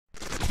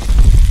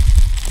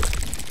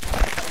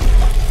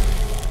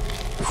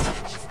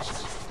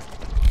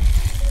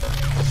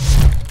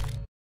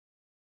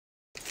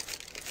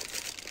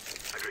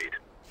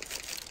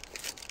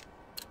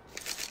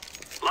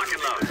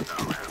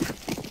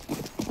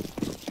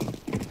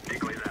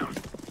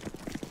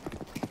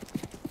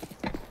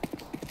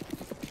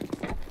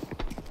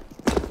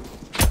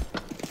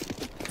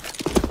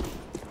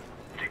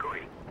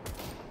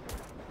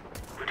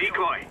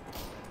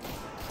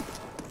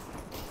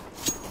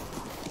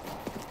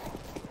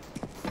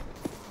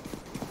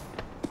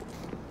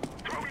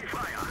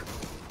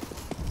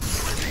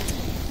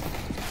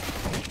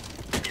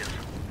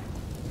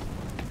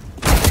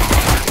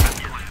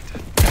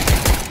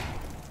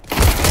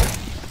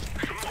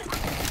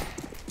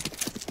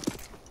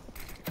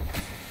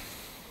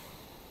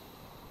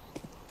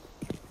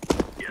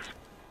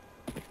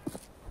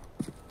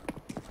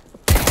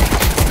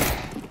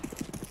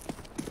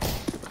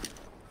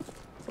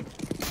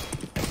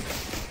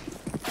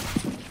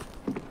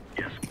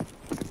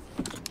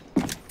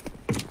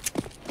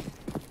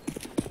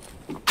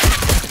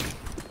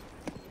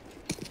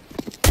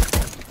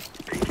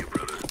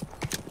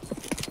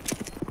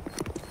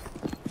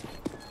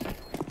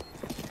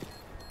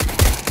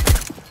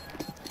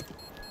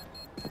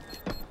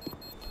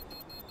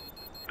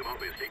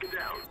POV is taken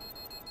down.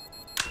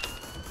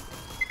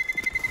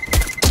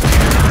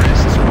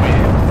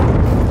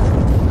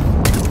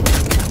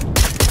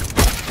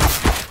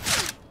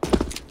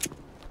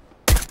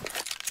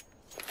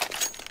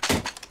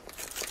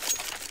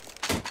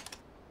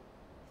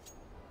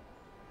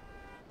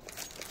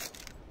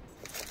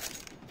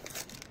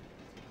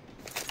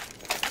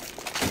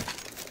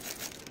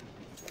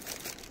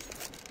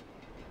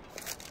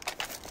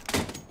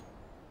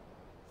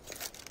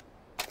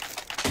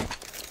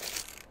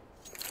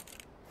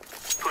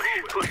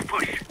 Push,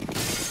 push.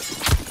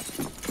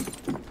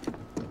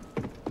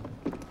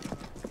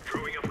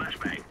 Throwing a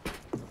flashbang.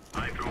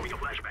 I'm throwing a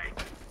flashbang.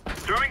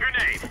 Throwing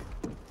grenade.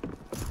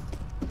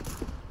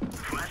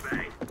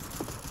 Flashbang.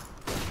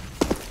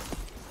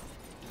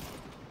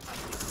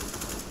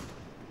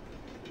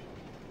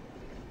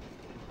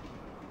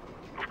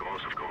 Of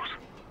course, of course.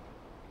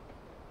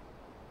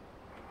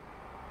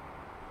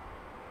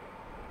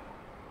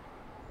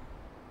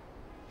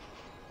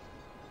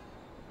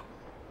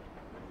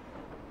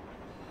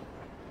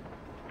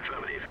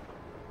 Affirmative.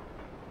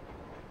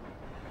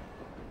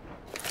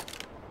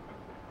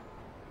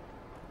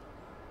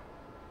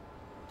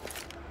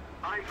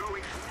 I'm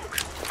throwing smoke.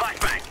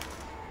 Flashbang.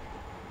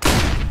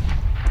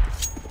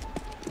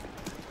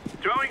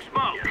 Throwing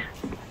smoke. Yes.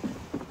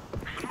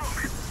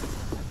 Smoke.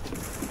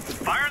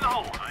 Fire in the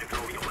hole. I'm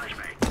throwing a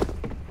flashbang.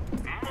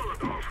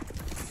 Molotov.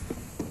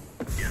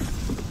 Yes.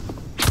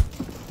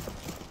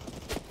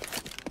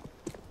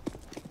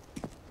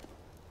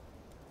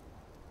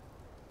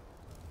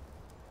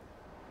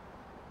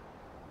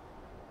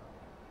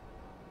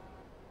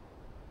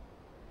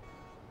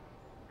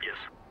 Yes.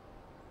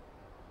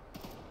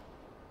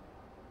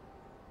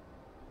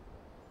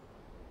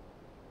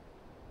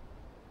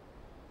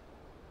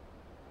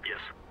 Yes.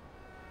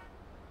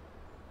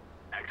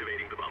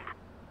 Activating the bump.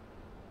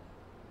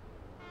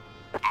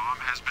 Bomb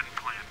has been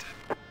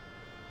planted.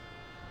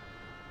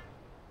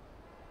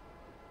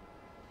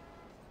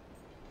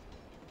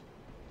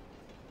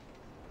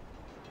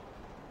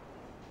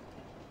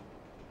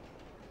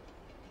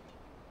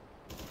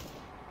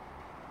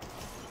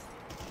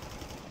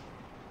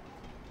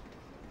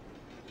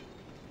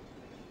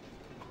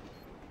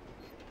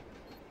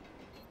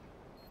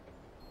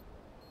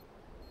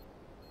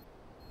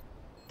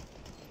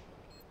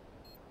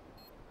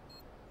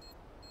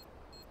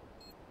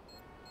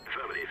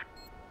 Affirmative.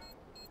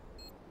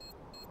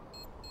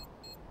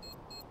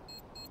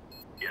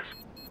 Yes.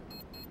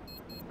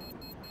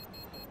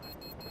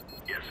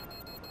 Yes.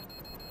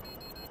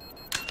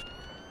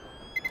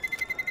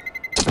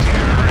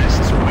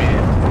 Terrorists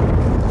win.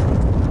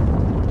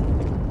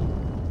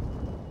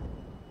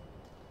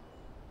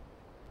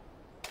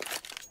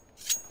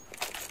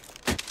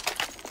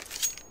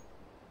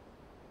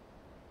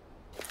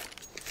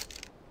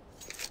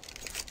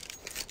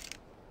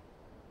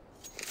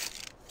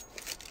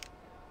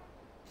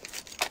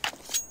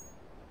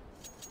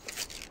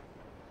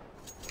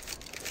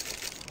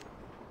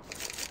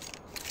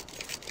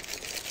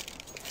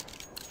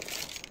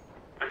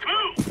 Let's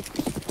move!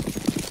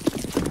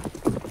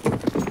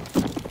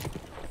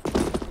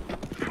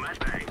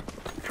 Flashbang.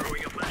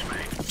 Throwing a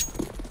flashbang.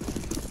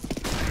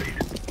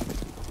 Grenade.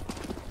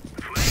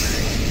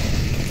 Flashbang.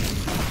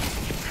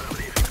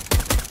 Affirmative.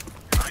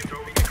 I'm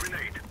throwing a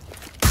grenade.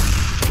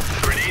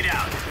 Grenade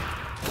out.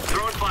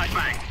 Throwing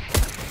flashbang.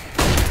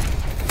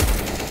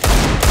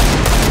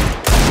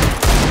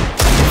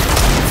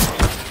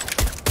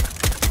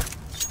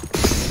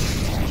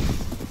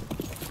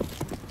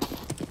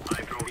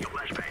 I'm throwing a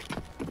flashbang.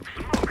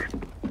 Smoke.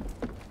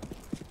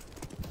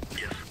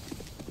 Yes.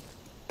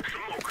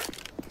 Smoke.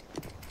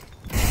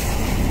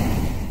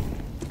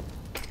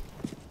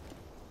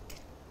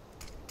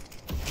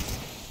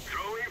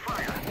 Throwing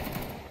fire.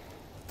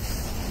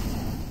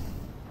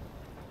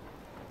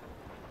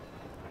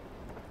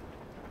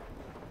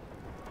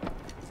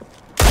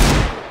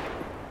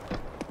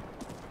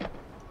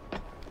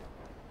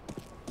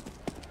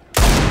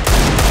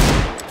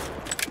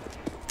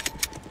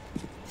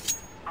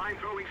 I'm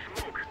throwing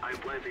smoke. I'm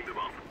planting the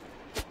bomb.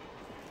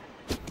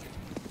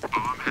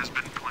 Bomb has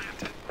been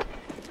planted.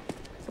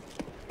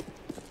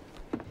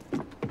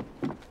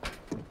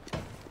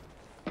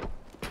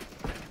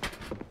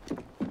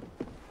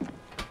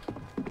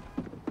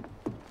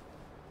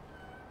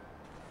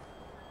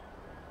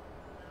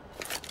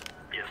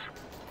 Yes.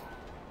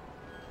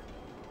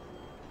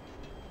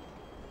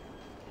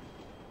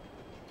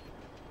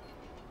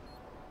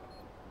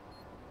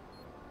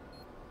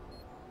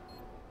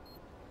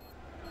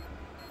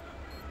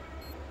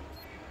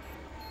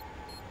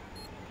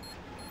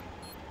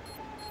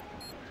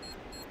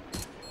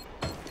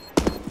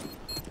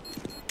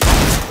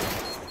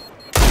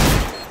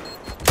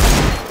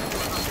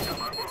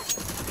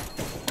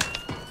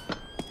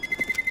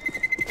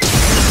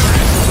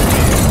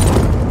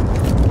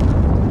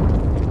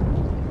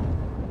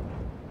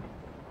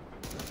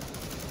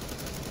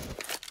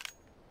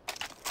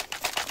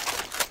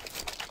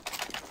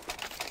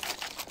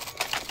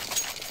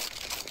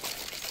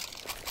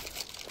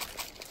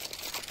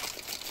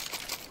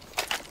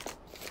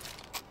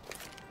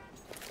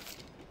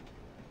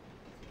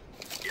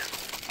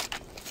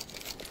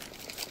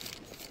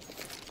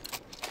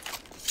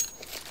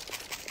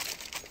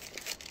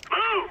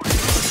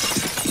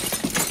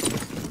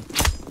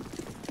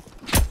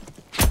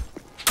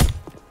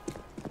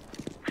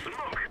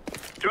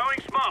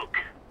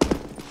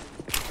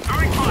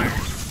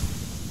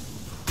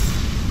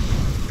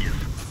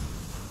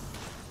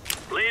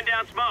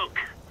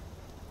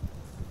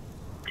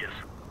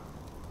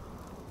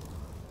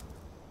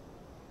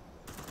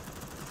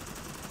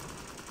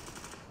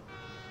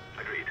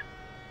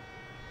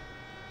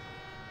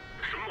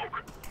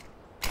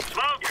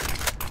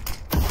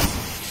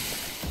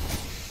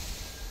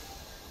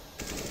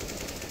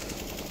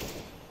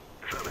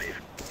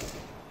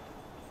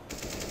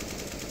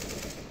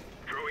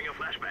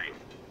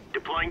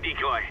 Deploying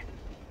decoy.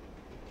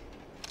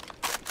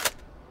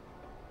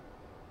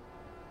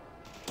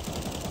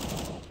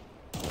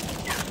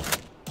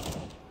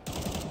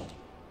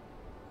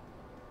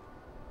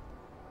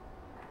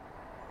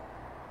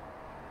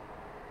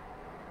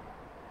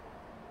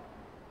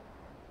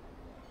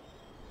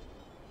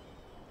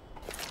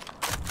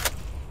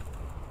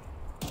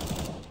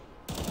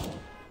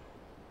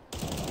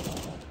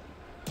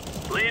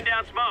 Laying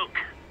down smoke.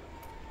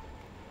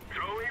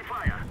 Throwing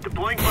fire.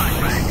 Deploying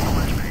flashbang.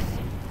 Flashbang.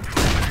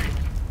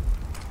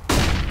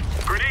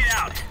 Grenade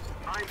out.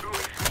 I'm throwing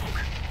smoke.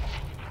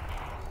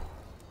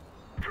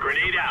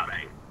 Grenade out.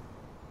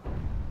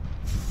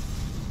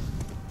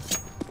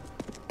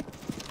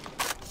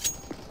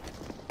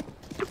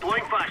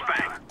 Deploying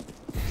flashbang.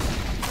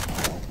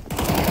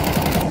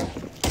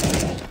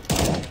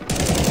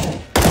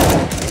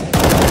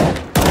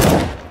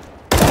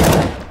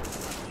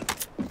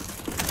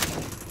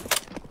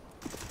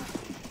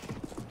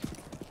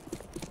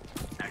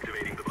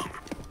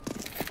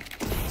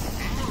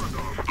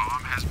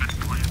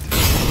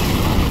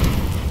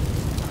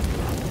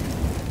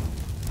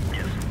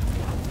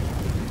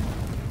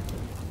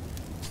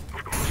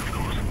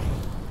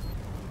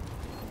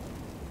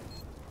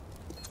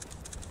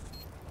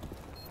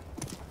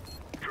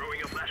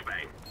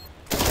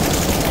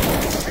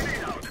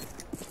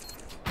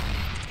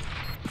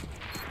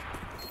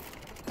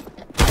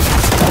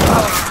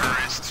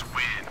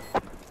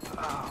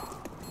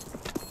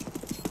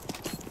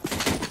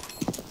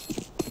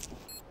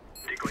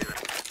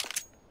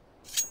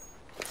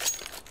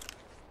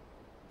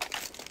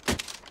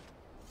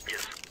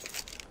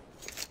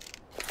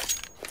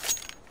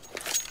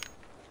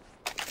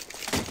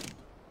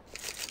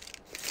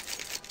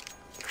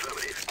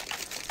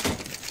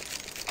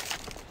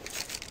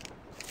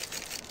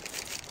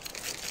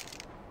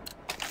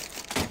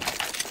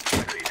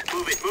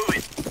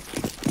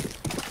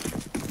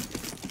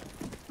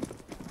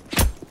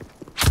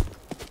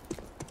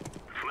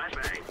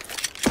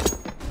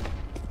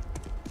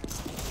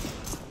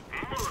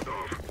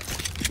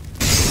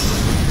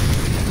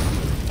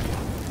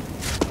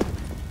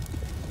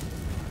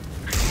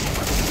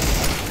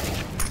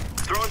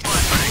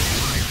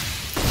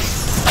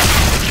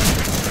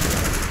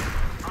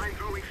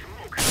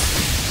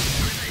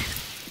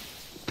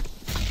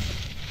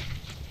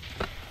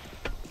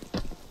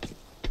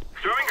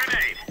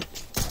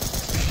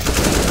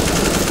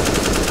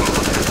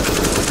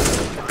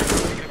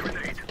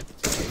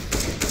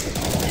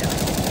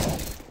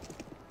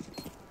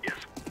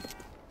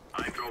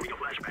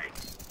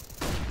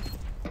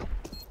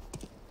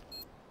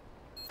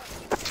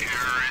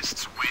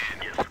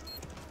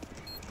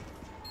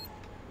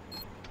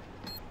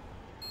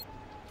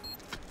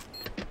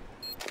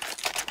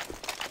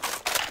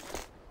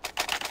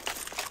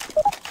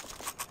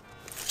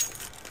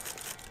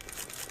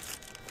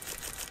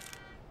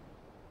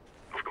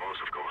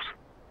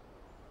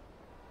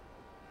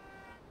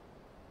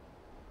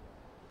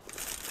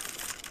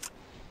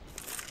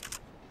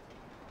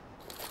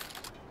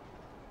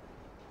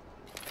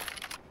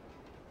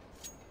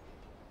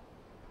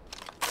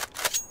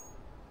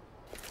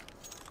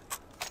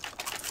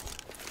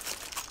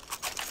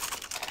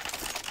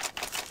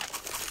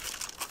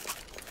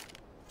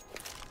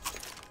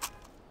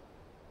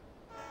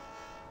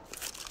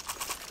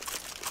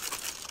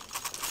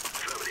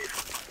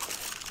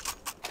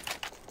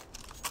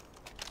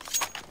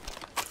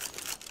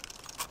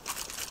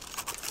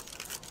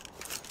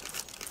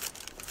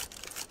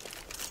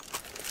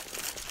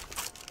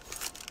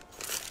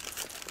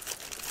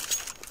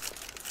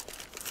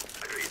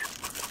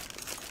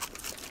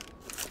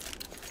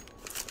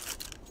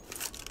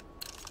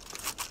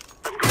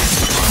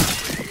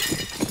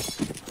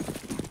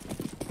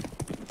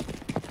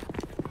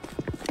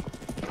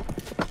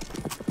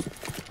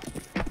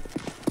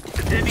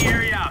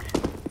 Incendiary out.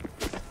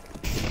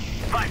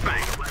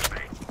 Flashbang.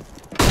 Flashbang.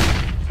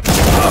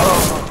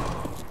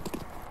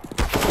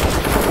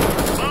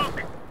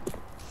 Smoke.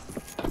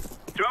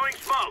 Throwing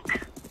smoke.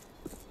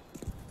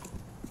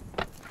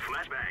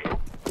 Flashbang.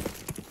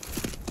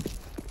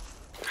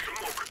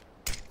 Smoke.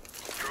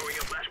 Throwing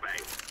a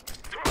flashbang.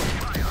 Throwing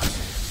fire.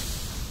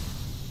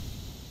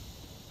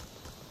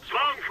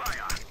 Slowing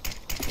fire.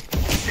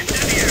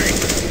 Incendiary.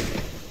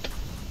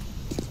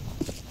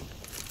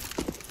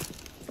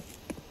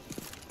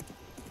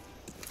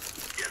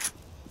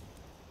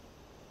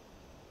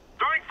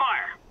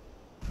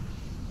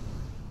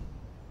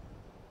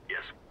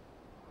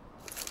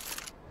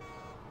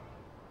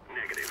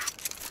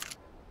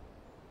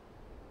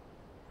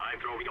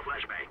 Throwing a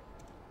flashbang.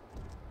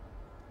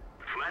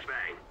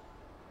 Flashbang.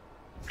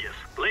 Yes.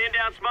 Laying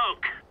down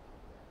smoke.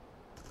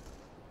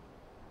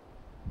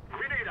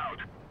 Grenade out.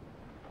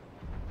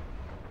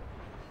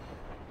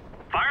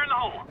 Fire in the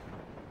hole.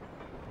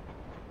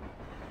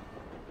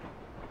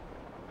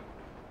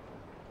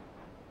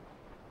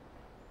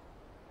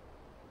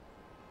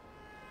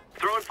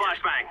 Throwing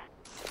flashbang.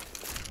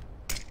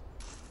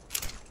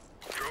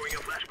 Throwing a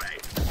flashbang.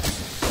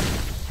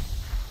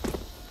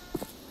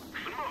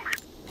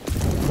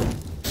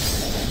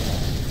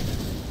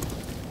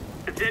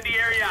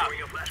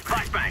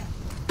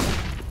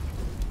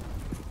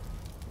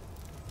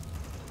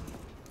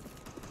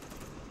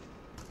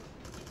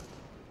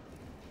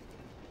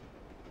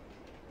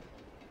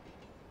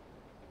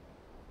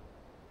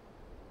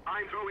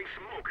 I'm throwing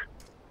smoke.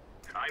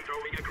 I'm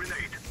throwing a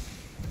grenade.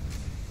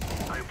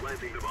 I'm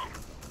planting the bomb.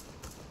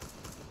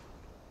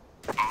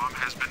 Bomb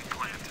has been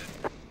planted.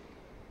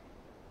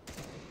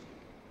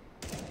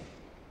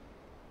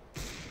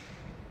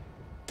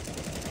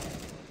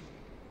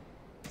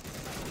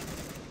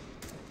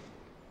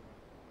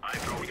 I'm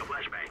throwing a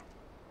flashbang.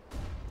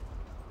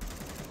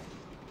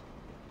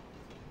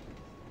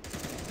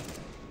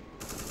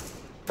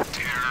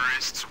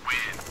 Terrorists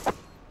win.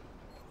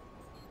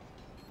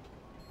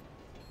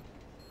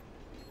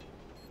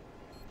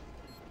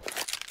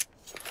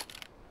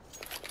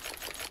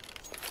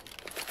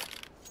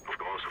 Of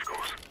course, of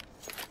course.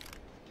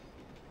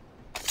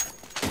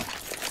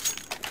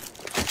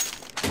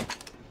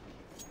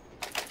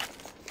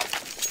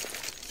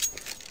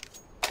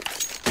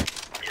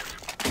 Yes.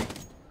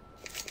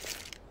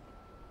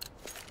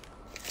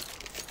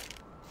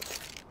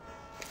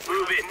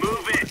 Move it,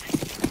 move it!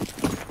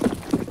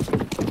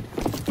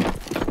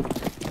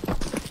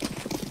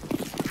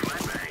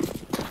 Flashbang.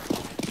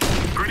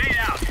 Grenade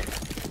out!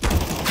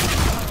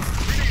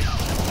 Grenade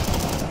out!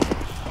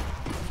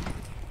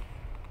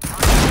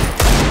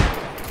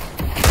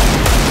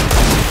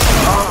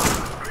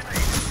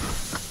 Grenade.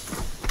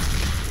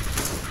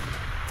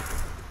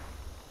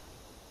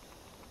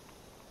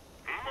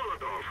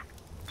 Molotov.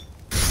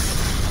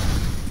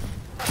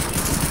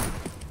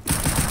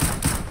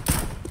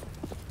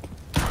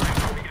 I'm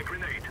throwing a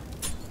grenade.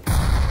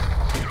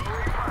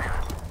 Throwing fire.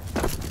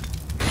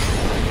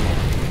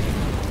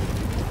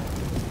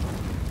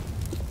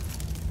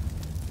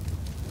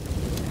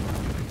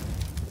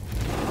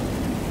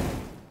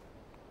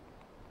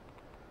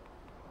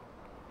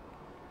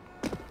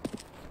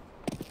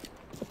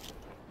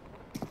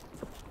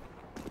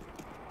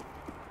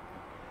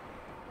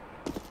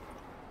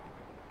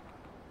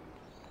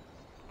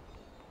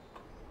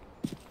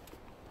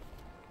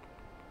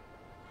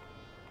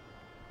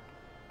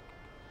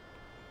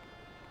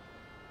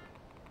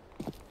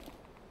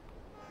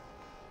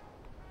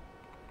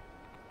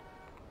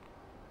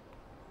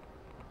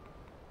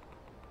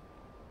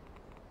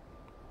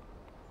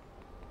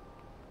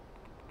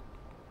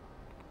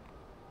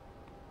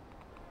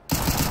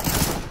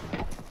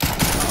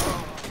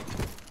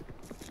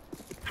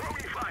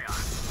 Throwing fire.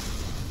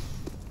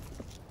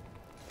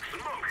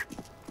 Smoke.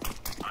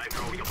 I'm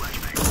throwing a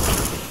flashbang.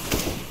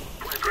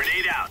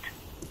 Grenade out.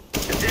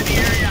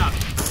 Incendiary out.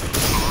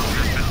 Bomb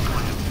has been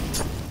planted.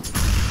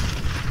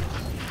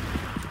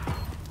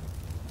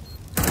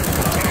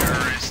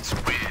 Terrorists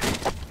win.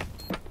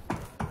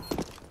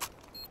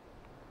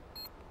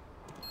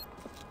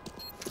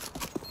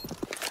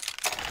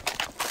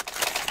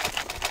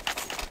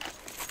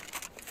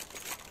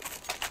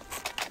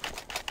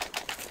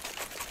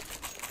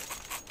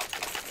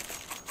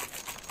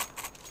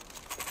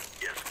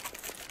 Yes.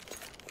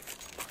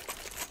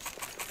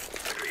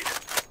 Agreed.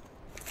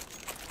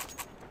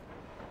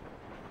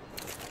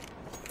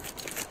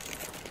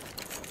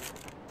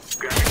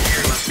 Grabbing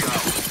gear, let's go.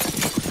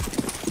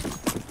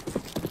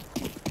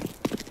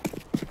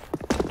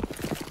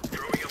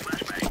 Throwing a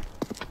flashbang.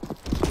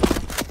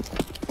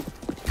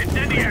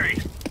 Incendiary!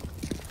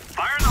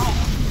 Fire in the hole!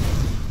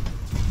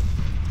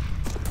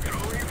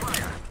 Throwing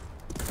fire.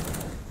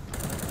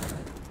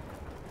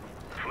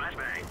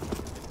 Flashbang.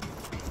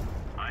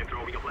 I'm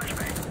throwing a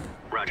flashbang.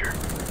 Roger.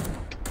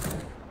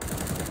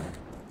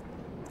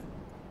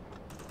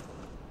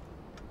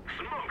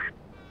 Smoke.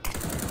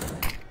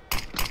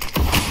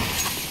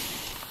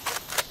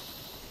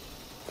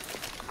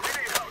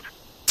 Grenade out.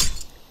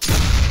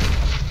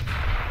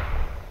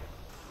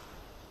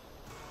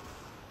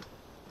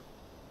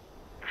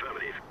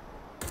 Affirmative.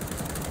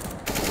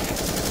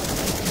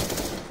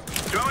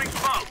 Throwing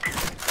smoke.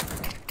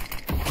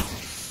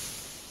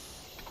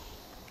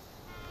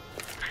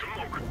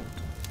 Smoke.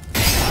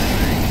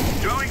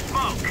 Throwing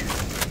smoke.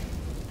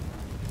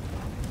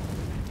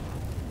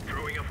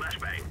 Throwing a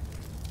flashbang.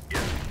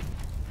 Yes.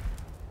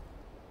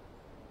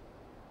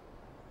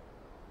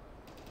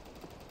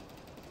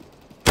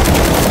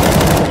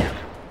 Yes.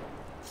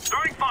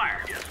 Throwing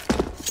fire. Yes.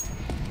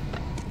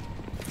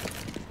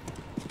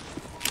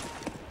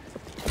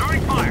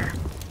 Throwing fire.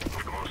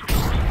 Of course, of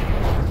course.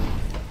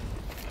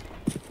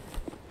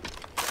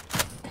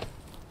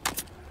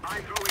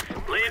 I'm throwing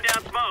smoke. Laying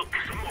down smoke.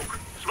 Smoke.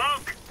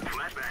 Smoke.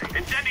 Flashbang.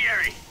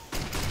 Incendiary.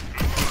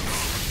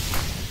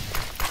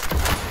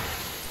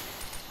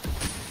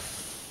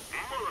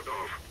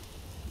 Molotov.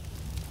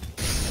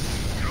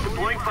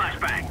 Deploying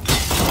flashbang.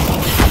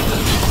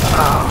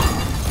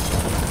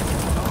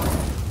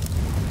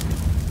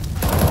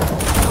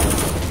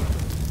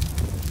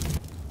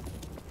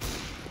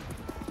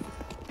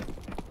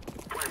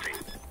 Planting.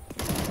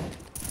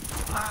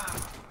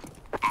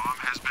 Bomb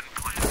has been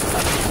planted.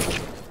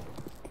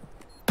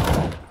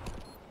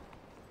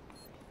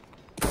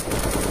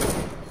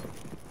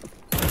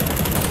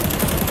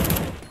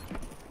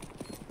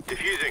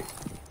 Defusing.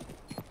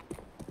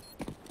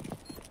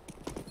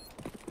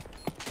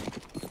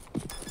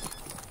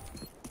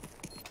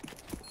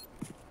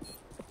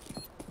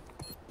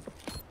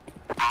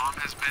 Bomb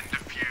has been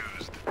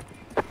defused.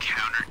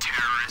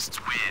 Counter-terrorists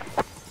win.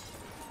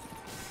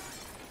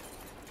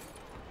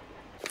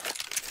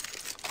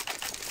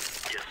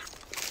 Yes.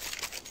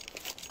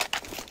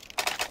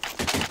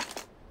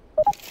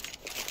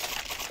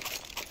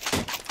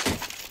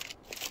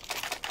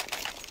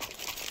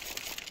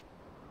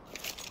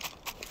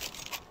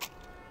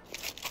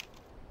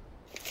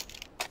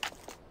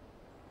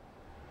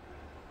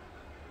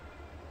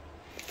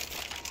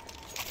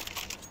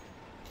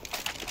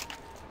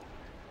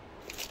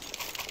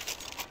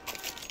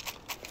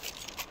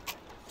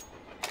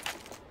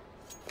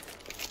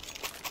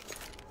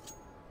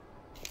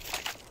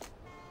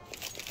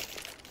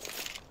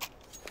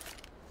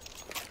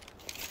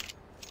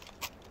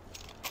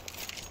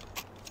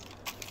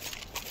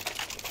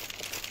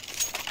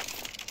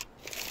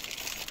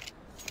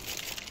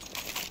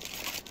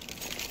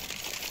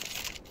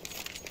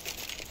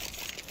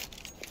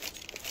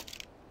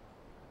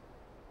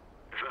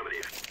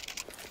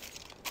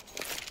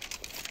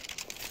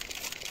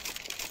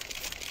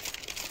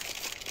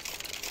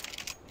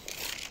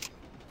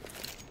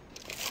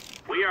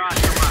 We are on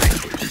your right.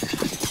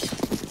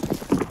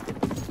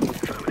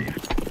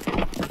 Affirmative.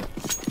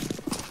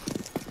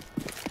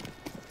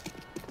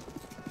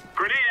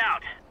 Grenade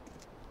out.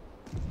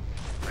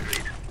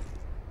 Agreed.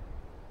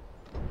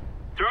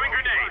 Throwing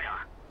grenade.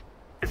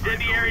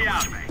 Incendiary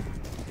out.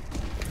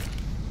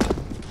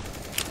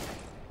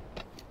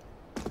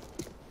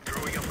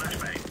 Throwing a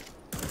flashbang.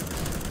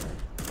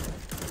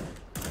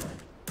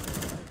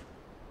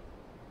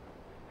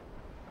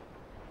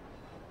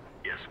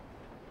 Yes.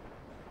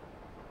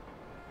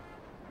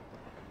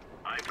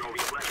 I'm throwing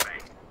a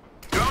flashbang.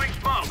 Throwing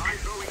smoke. I'm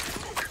throwing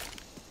smoke.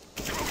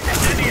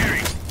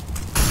 Incendiary.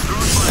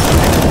 Throwing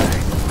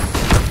flashbang.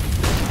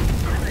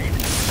 Grenade.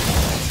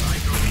 I'm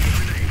throwing a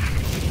grenade.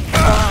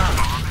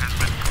 Bomb has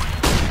been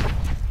planted.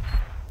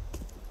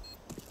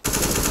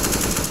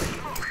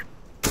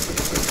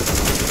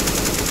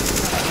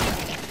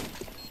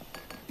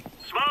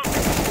 Smoke.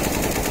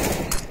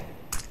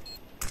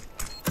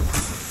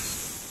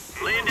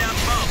 Laying down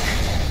smoke.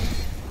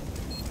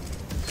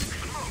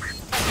 Smoke.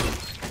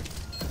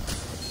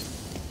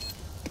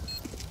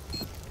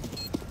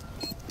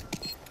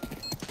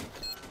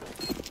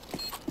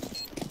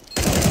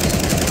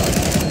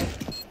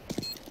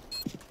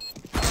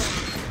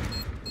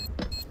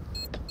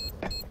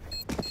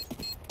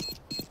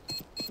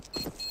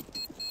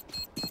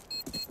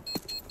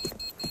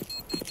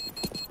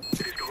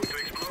 It is going to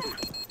explode.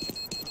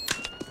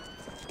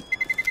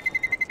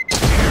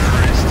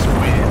 Terrorists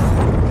win.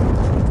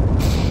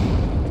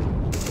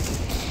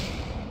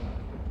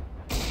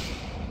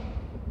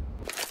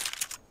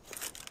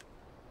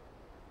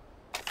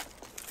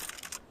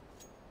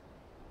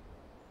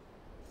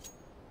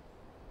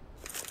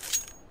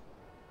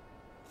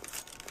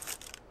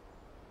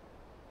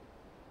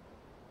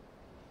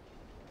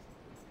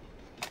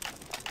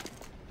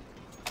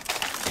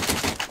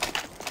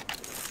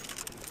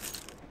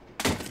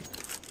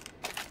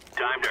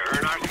 Time to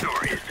earn our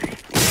stories.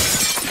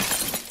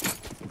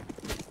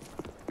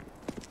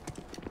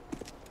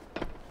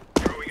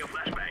 Throwing a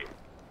flashbang.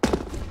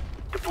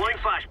 Deploying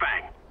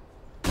flashbang.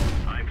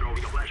 I'm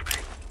throwing a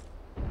flashbang.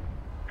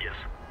 Yes.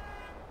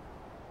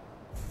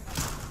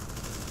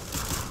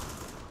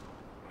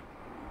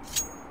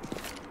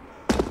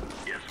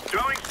 Yes.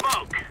 Throwing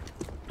smoke.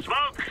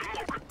 Smoke.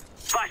 Smoke.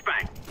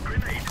 Flashbang.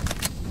 Grenade.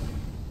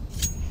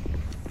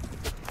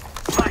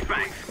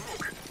 Flashbang.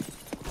 Smoke.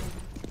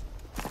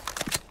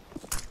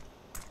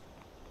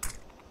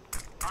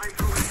 I'm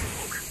throwing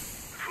smoke.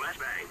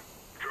 Flashbang.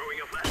 Throwing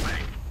a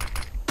flashbang.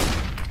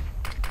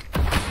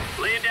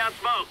 Laying down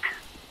smoke.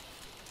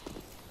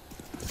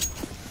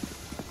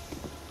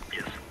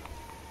 Yes.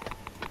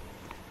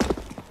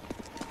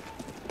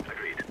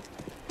 Agreed.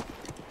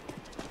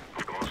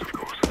 Of course, of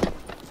course.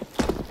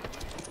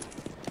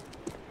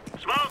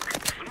 Smoke!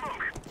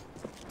 Smoke!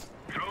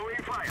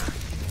 Throwing fire.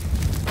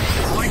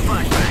 Deploying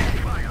flashbang.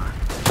 Fire.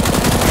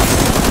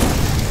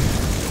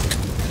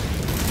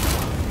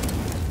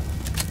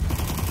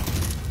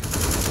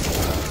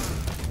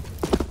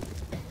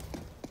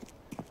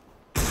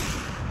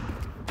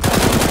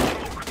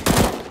 Smoke.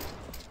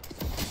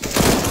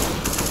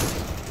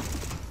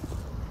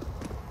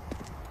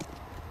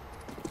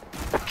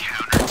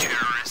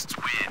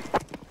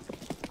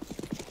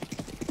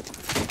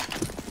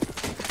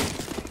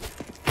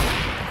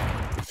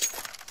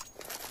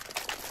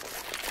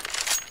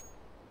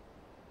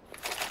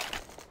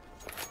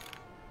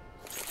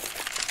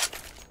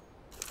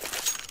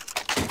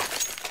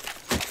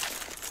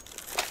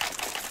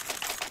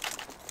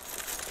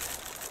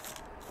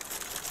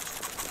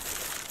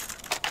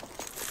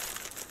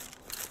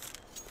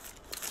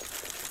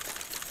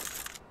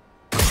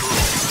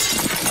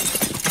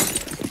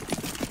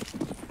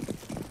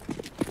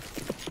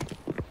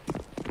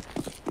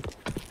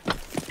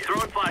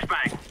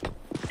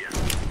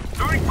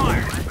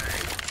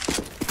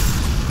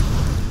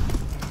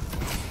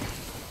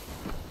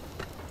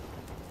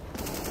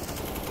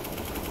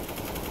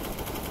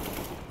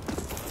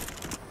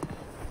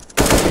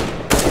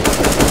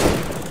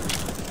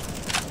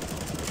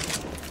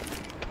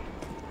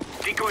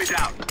 Decoys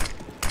out.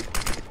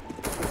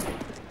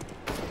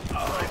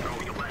 I'm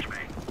throwing a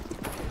flashbang.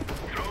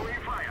 Throwing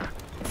fire.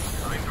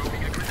 I'm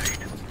throwing a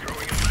grenade.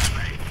 Throwing a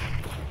flashbang.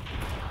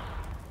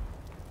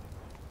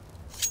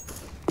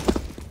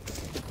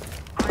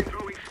 I'm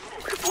throwing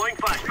smoke. Deploying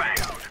flashbang.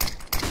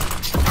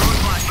 Throwing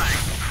flashbang.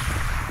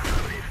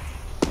 Affirmative.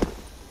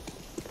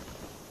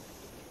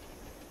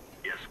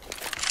 Yes.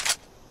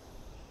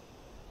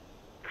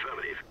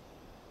 Affirmative.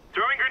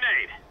 Throwing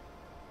grenade.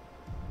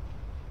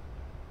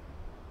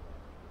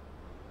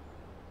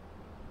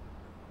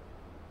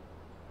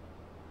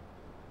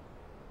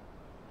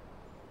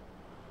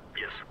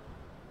 Yes.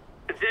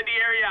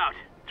 Incendiary out.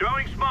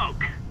 Throwing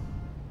smoke.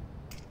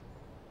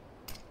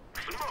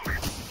 Smoke.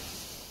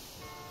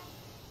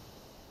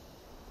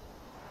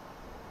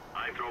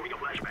 I'm throwing a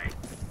flashbang.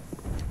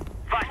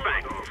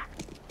 Flashbang.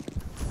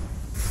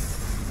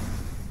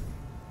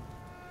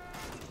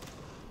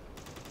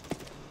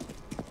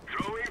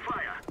 Throwing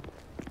fire.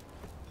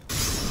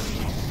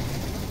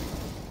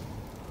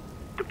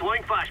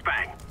 Deploying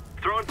flashbang.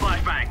 Throwing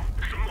flashbang.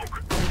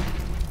 Smoke.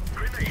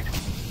 Grenade.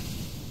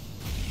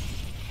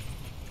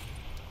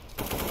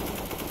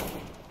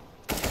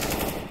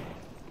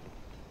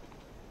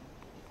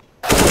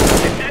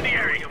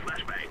 Incendiary. A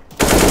flashbang.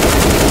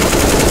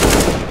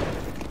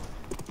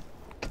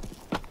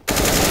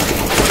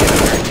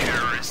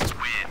 Terrorists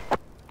win.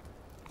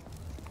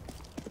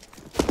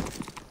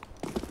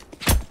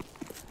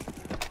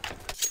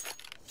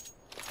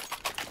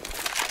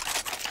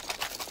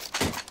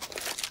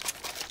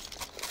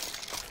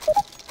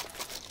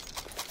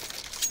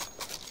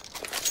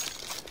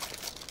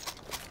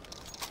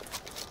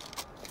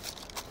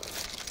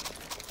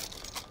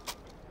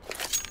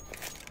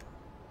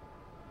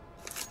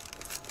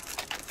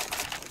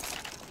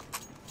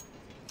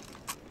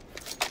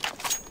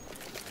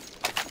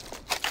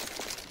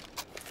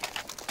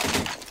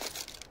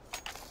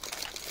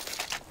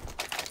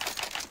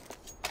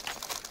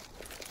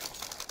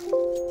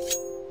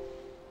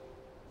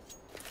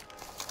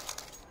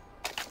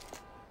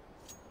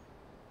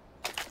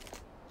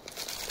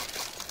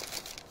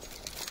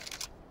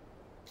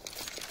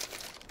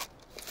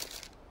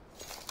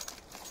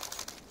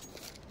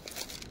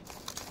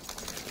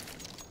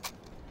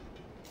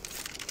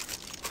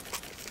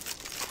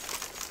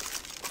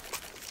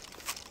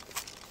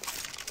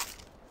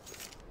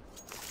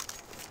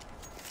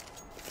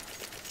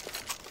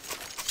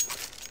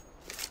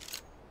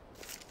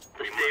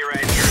 Stay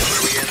right here is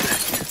where we end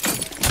this.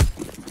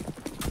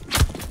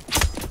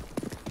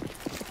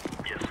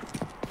 Yes.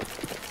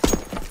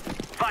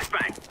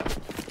 Flashbang.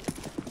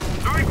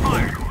 Throwing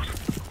fire.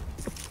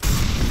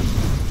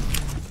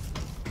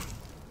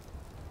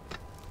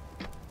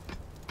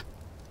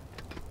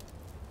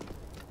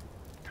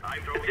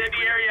 I'm throwing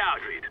incendiary out.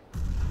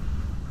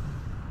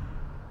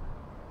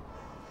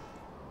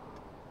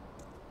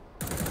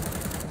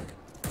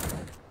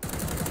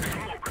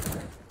 Smoke.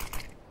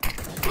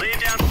 Laying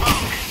down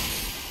smoke.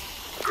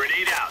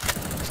 Grenade out.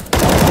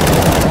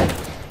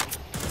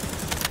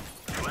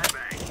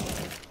 Flashbang.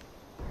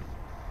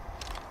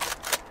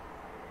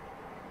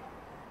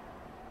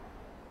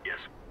 Yes.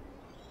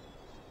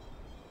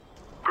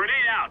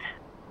 Grenade out.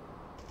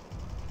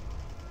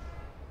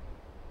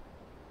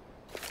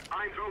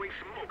 I'm throwing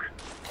smoke.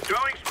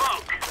 Throwing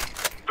smoke.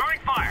 Throwing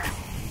fire.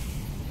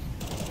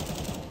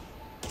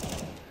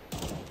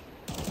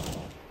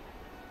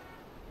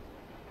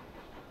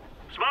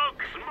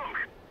 Smoke. Smoke.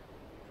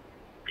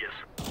 Yes.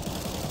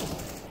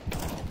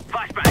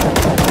 Flashbang.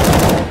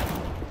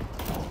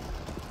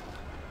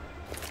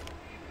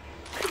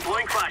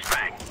 Deploying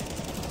flashbang.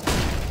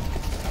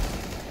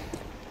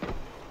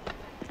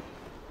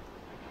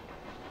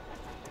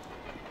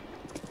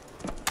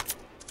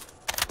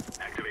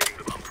 Activating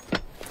the bump.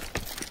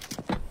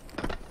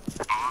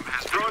 Bomb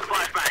has been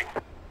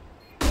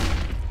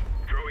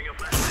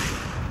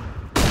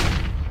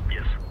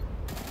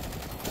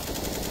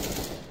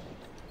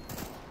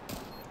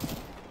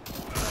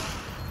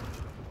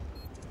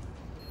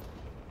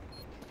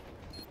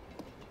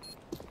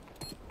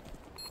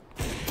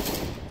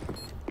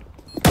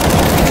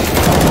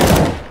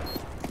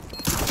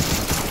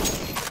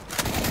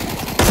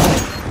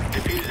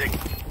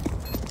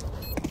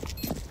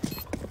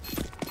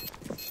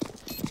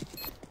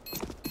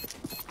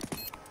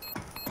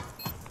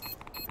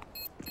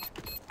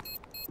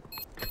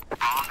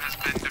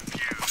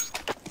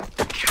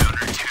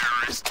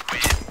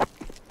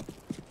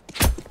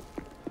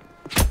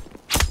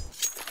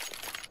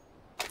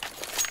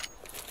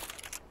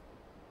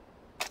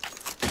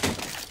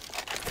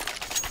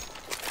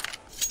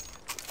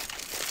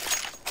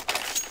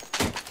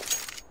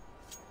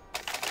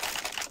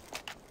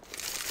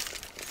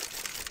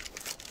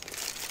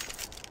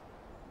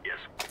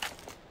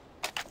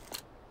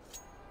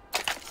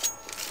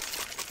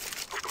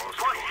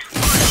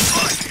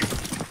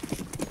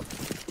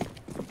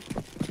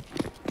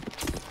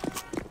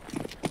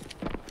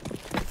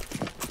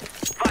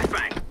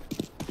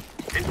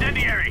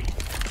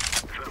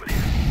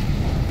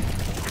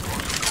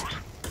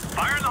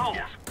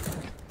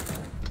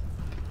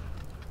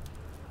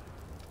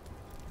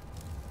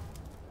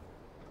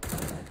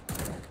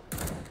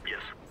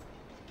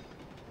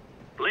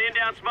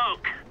down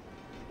smoke.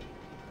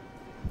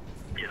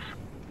 Yes.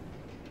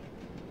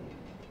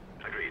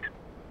 Agreed.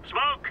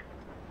 Smoke!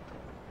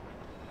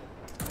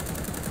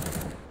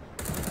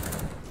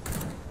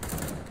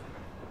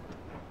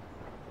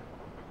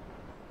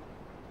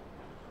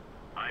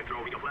 I'm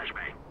throwing a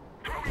flashbang.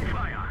 Throwing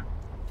fire.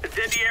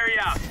 Incendiary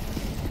out.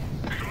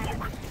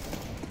 Smoke.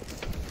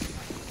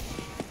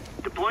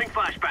 Deploying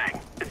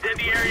flashbang.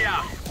 Incendiary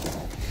out.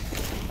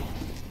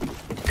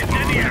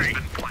 Incendiary.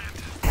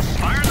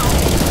 Fire in the hole.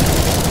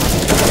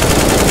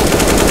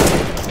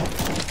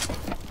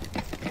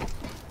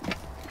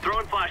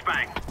 Throwing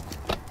flashbang.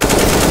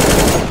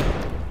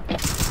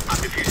 I'm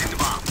defusing the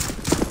bomb.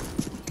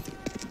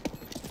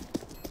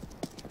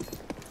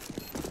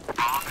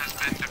 Bomb has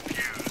been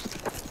defused.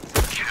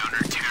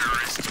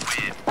 Counter-terrorists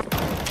win.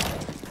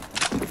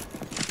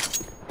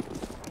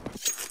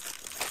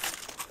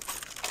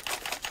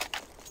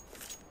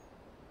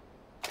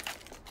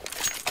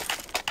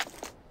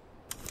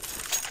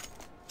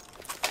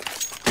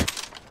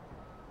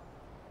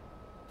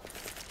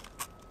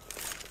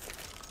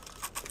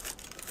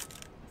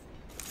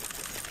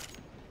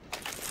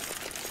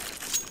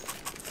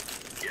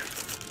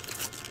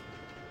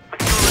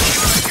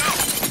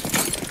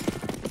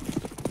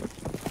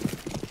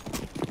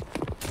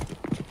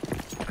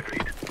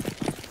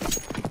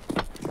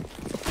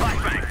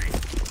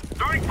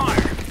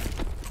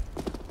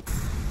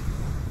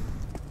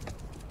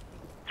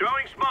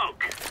 Throwing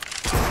smoke.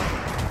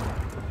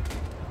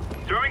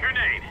 Throwing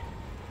grenade.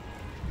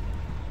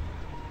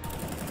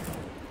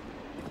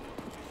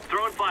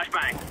 Throwing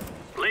flashbang.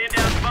 Laying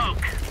down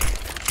smoke.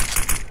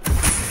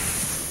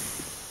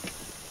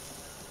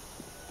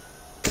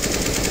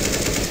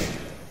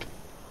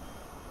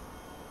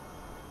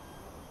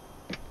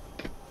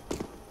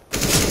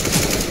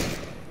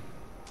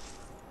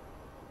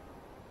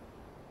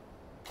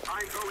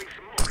 I'm throwing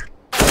smoke.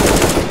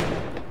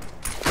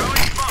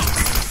 Throwing smoke.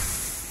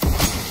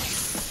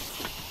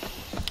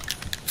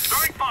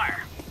 Throwing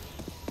fire.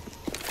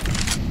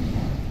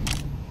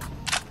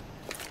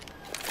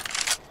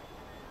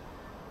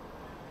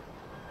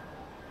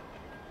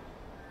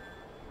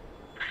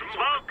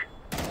 Smoke.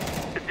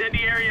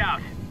 Incendiary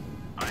out.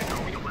 I'm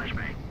throwing a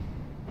flashbang.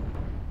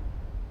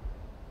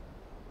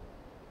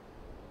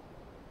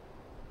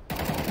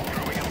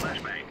 Throwing a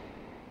flashbang.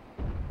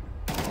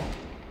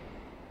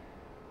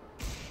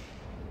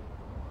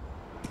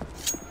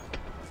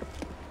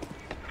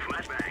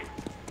 Flashbang.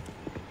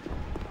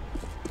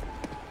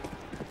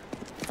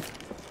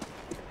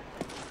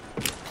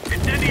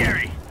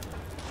 Incendiary.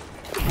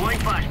 Deploying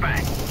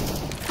flashbang.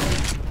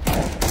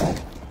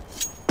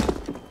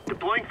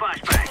 Deploying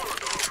flashbang.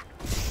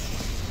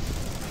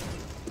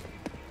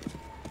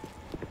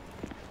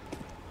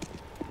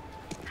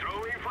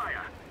 Throwing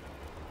fire.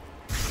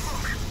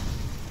 Smoke.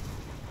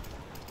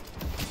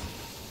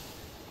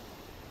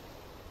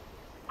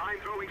 I'm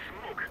throwing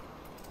smoke.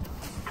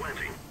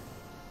 Planting.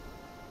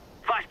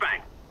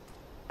 Flashbang.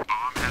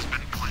 Bomb has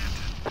been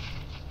planted.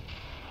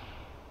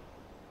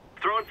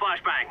 Throwing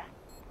flashbang.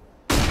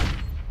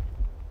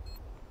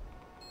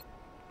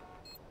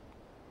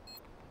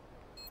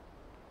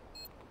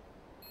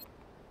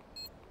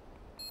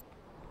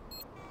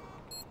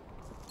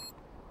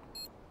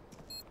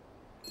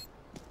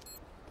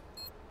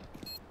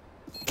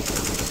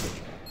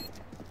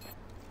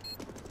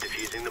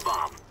 Defusing the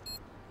bomb.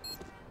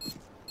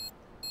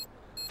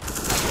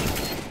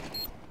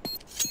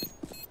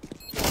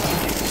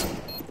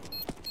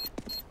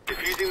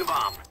 Defusing the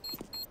bomb.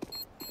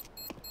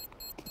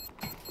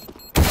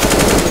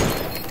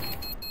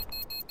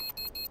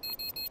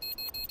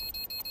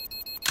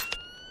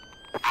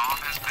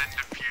 Bomb has been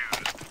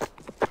defused.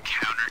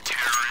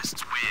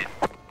 Counter-terrorists win.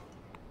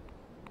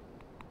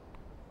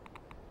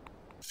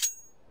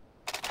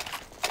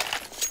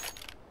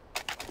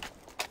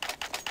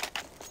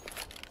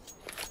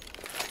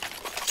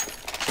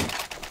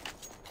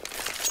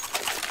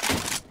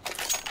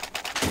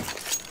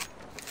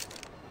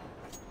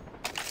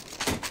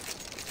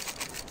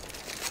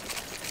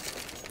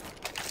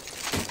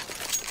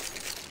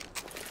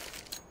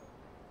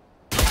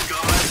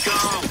 Let's go.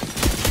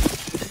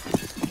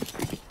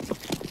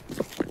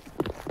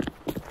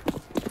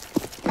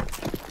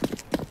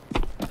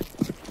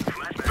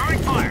 Flashbang.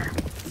 Throwing fire.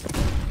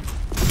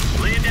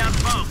 Laying down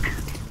smoke.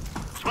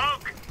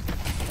 Smoke.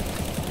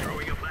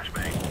 Throwing a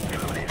flashbang.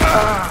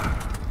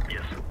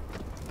 Yes.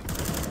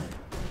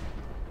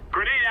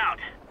 Grenade out.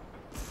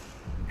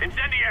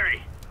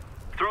 Incendiary.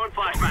 Throwing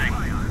flashbang.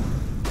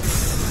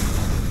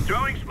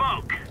 Throwing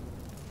smoke.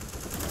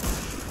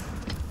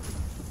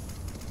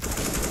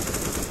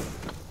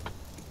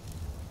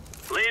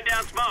 Laying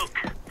down smoke.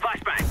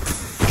 Flashbang.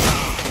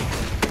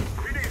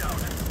 Grenade out.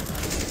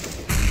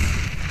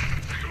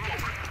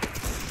 Smoke.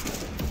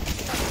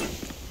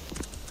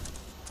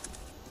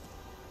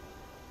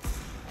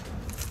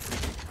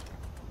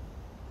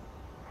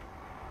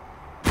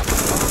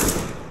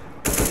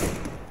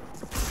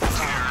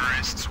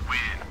 Terrorists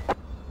win.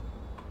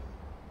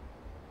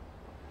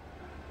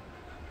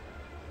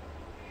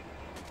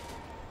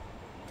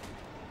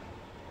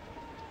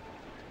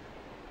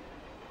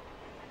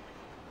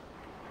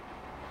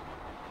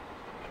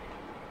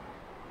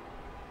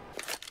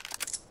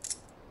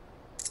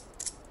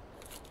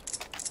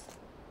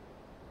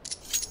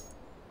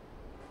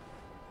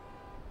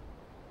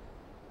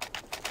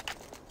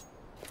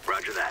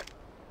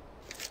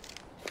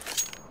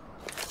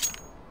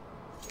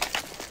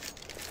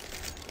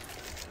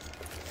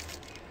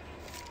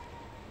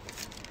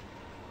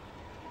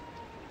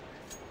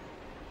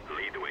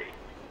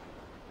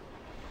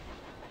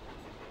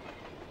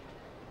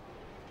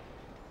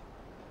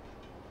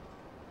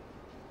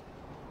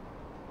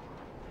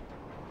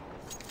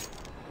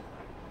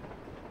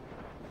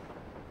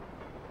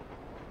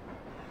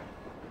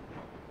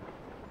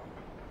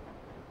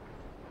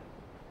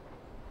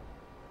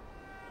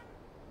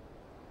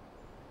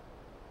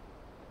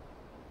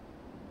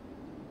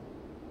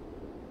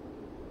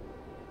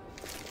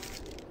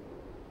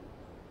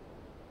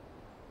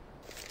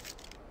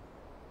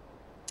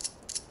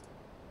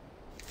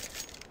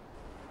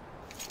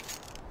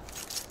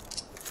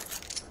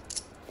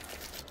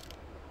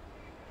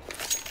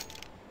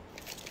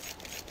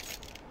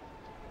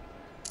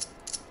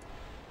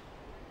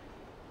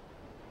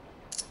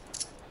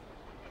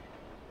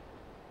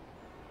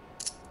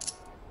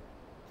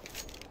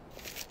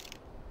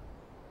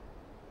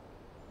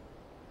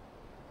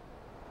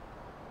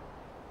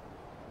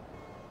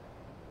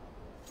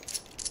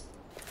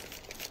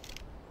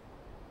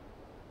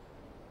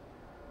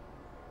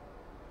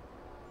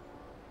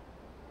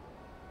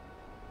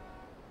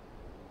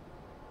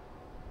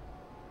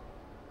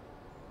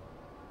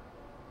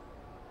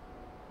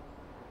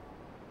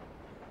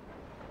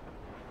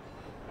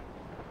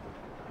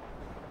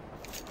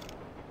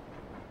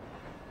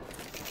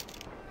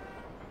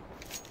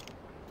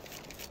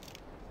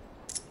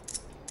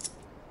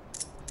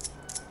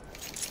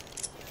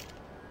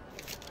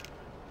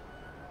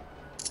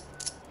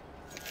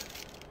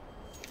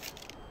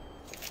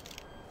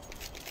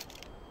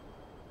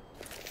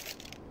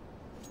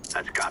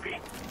 copy.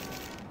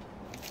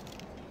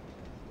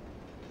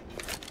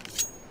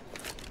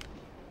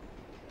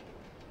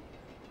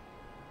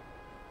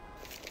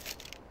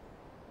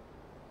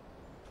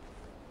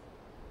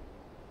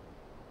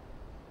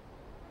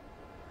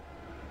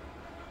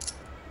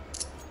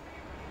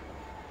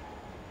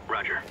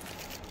 Roger.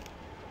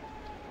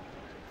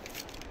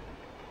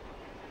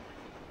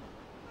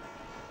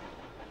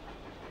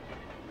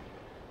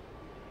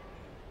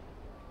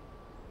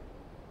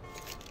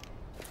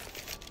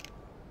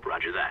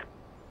 Roger that.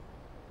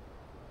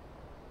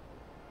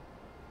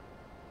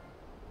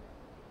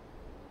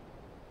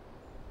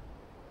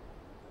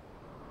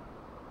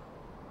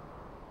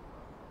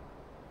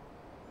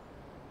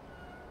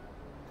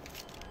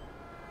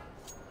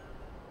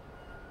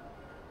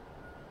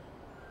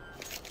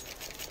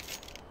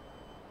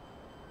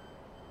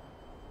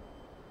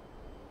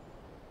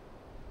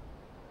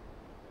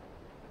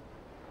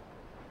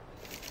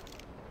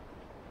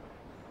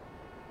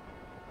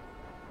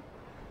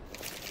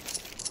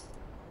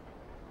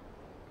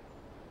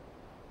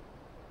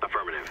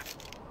 Affirmative.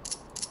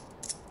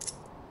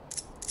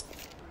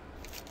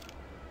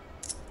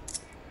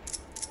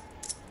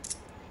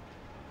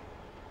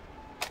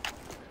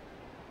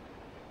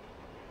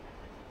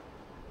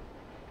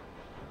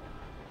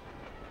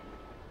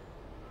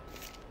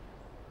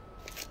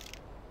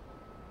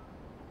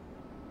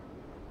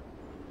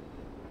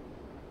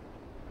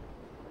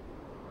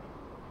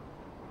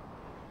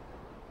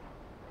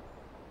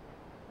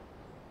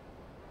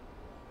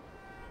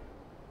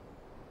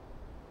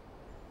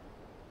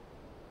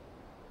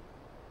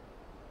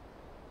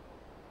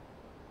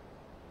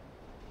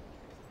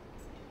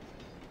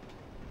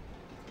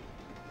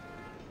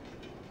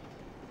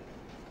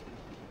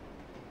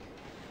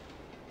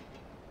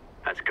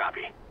 That's a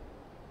copy.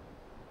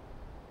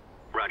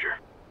 Roger.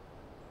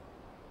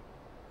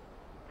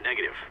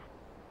 Negative.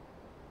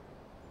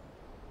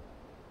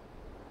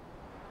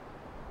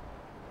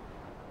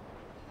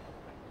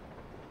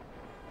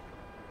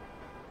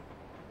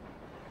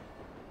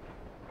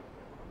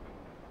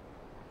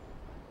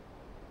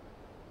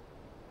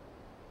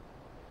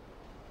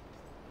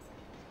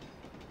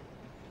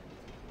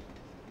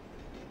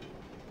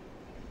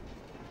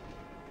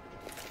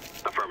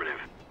 Affirmative.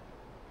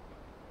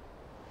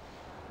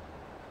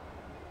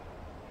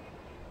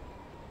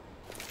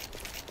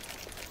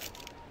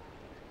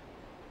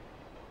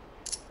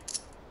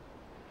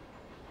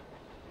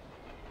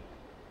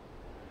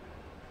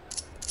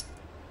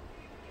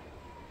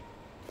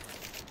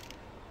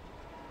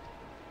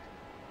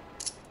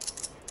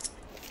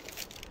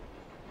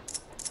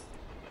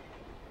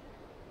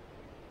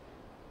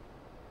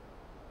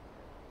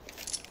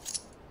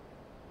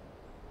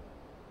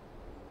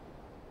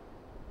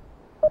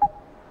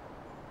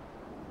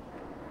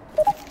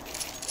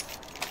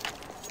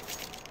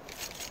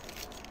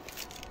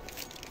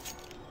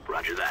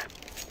 Roger that.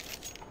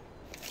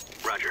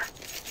 Roger.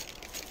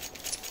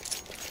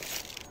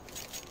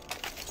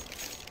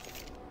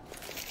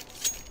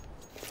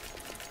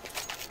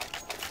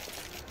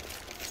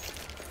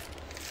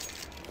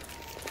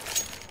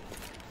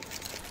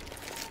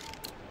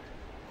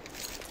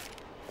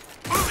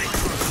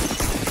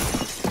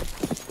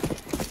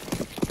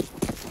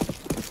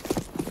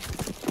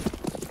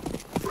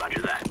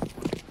 Roger that.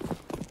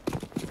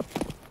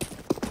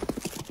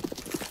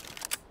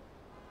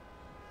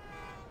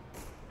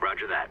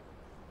 Roger that.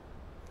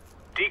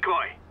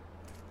 Decoy.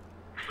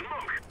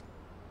 Smoke.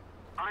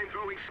 I'm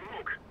throwing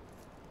smoke.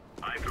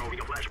 I'm throwing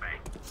a flashbang.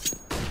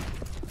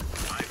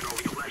 I'm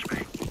throwing a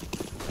flashbang.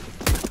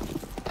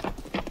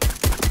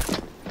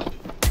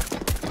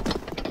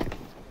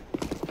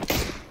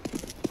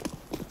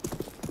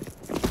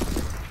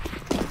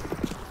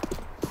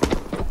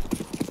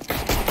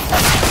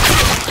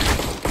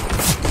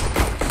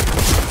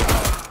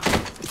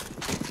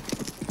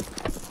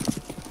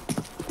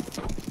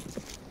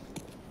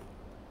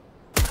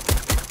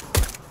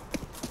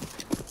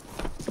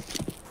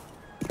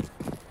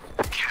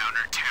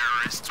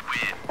 Counter-terrorists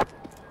win.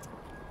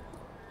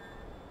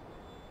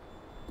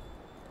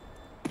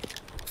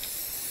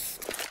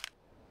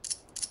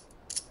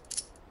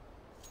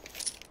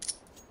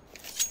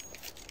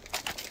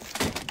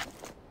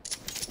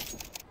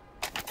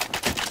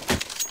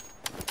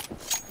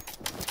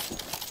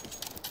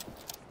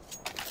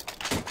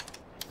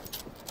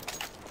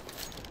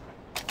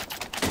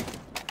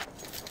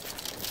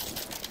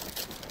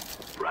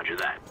 Roger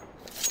that.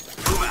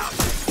 Move out.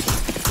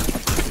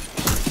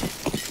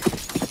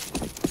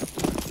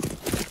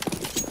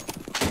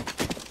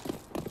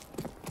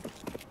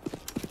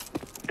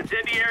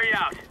 Incendiary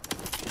out.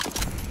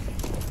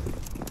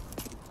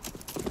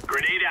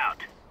 Grenade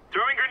out.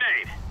 Throwing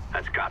grenade.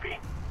 That's a copy.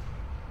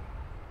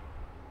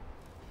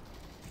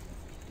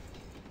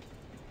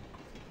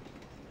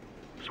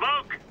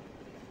 Smoke.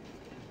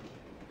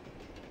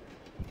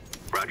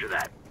 Roger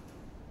that.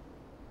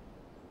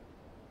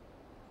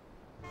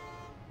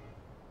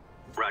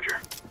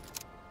 Roger.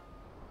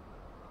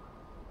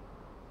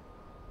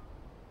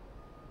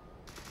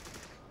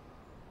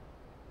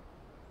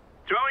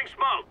 Throwing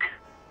smoke.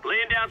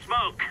 Laying down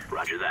smoke.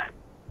 Roger that.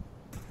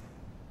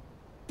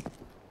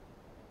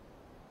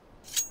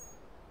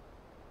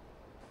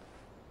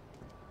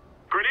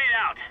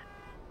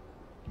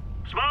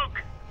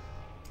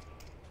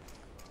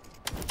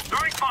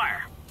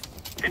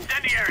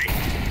 Incendiary!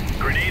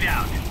 Grenade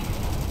out.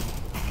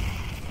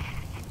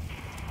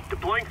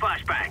 Deploying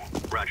flashbang.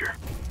 Roger.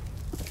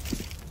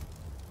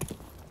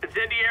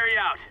 Incendiary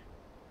out.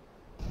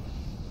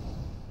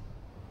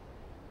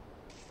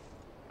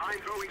 I'm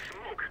throwing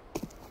smoke.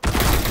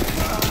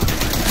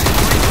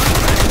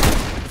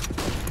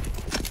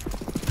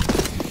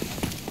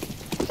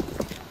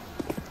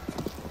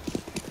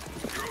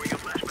 Throwing a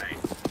flashbang.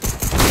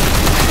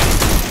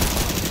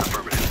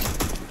 Affirmative.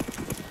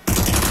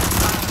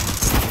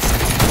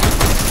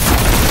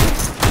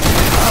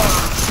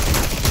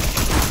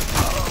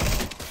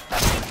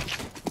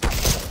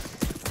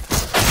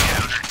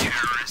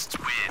 Counter-terrorists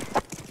win.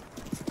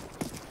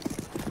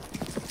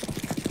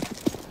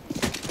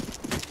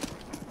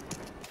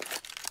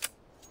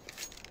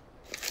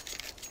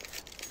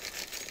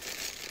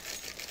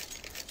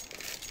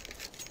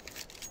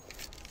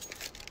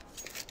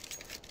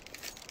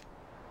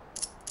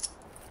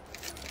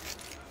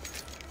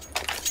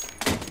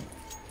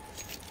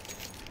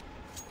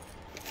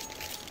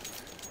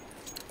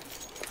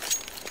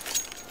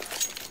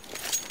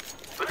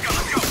 Let's go,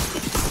 let's go!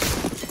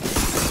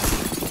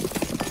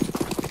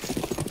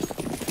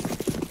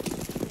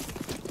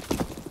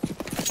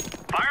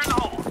 Fire in the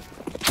hole!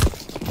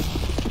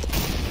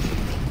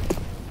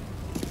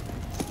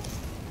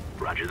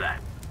 Roger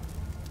that.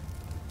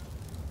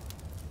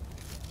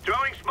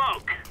 Throwing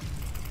smoke!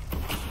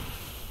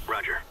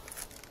 Roger.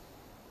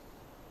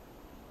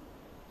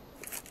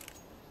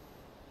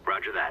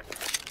 Roger that.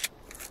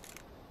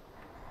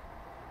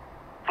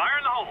 Fire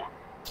in the hole!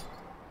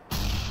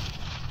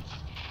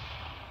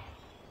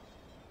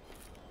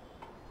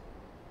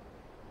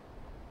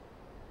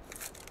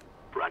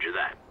 Roger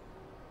that.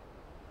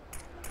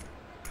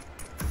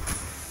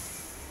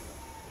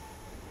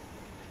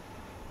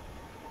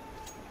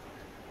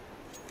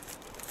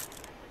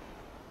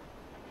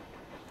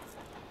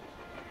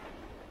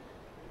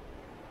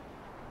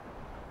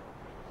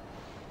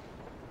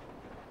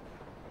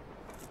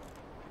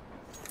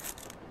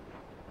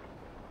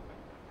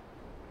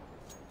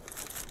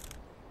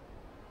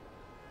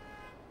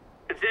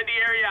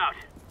 Incendiary out.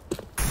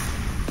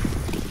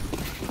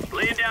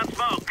 Laying down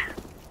smoke.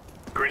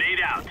 Grenade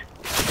out.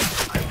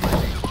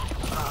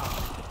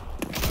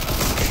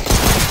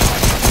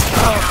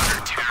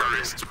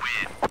 Counter-terrorists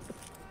win.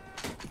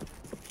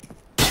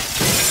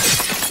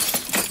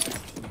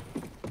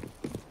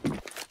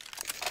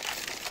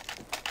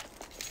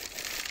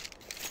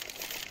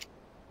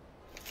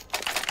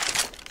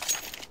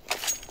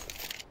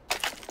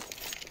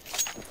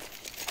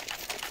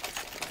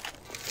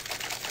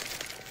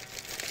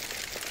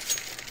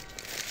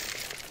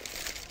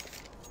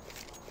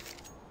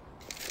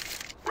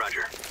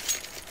 Roger.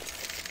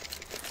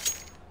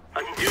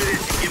 I can do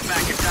this to get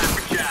back in time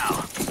for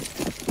chow.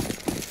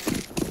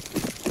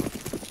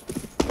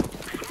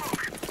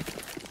 Smoke.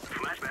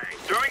 Flashbang.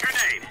 Throwing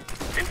grenade.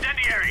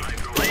 Incendiary.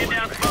 Laying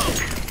down smoke.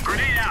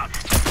 Grenade out.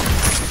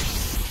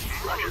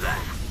 Roger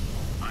that.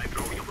 I'm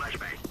throwing a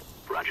flashbang.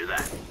 Roger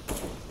that.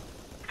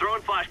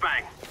 Throwing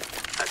flashbang.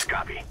 That's a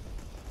copy.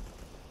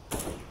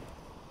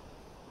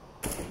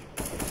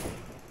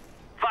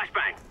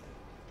 Flashbang.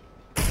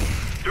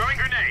 Throwing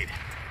grenade.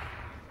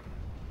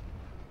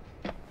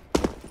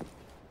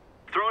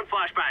 Throwing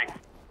flashbang.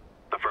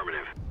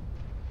 Affirmative.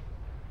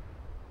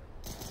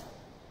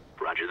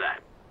 Roger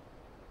that.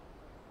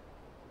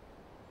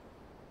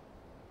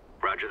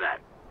 Roger that.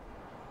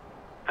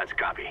 That's a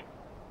copy.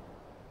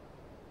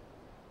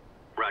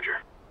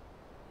 Roger.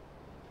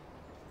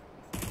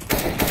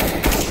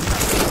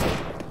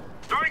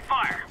 Throwing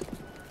fire.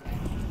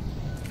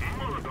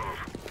 Molotov.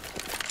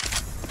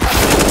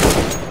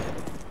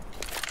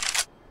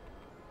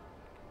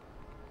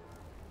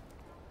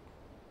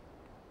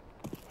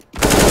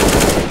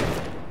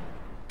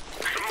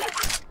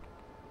 Smoke.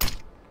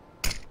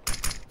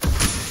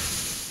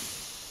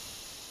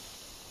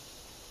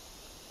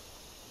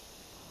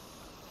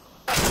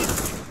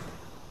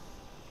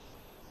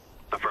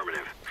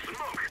 Affirmative.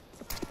 Smoke.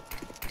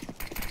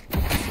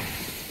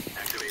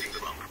 Activating the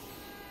bomb.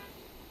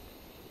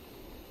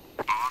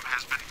 Bomb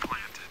has been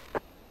planted.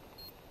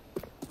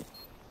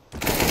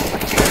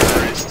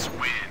 Terrorists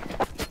win.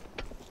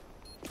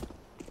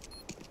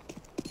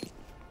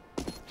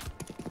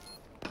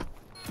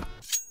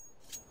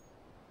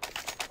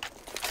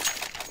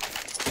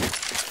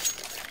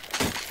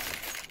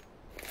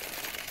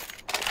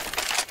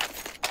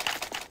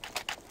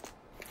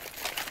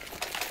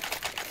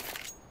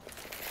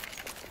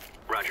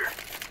 Roger.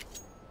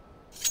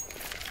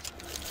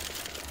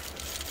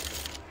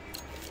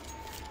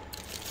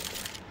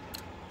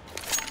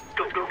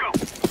 Go, go, go.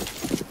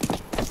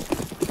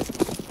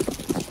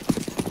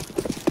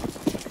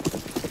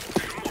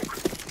 Smoke.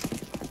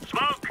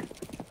 Smoke.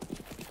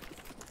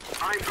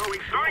 I'm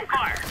throwing Throwing smoke.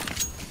 fire.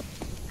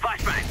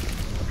 Flashbang.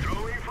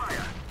 Throwing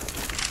fire.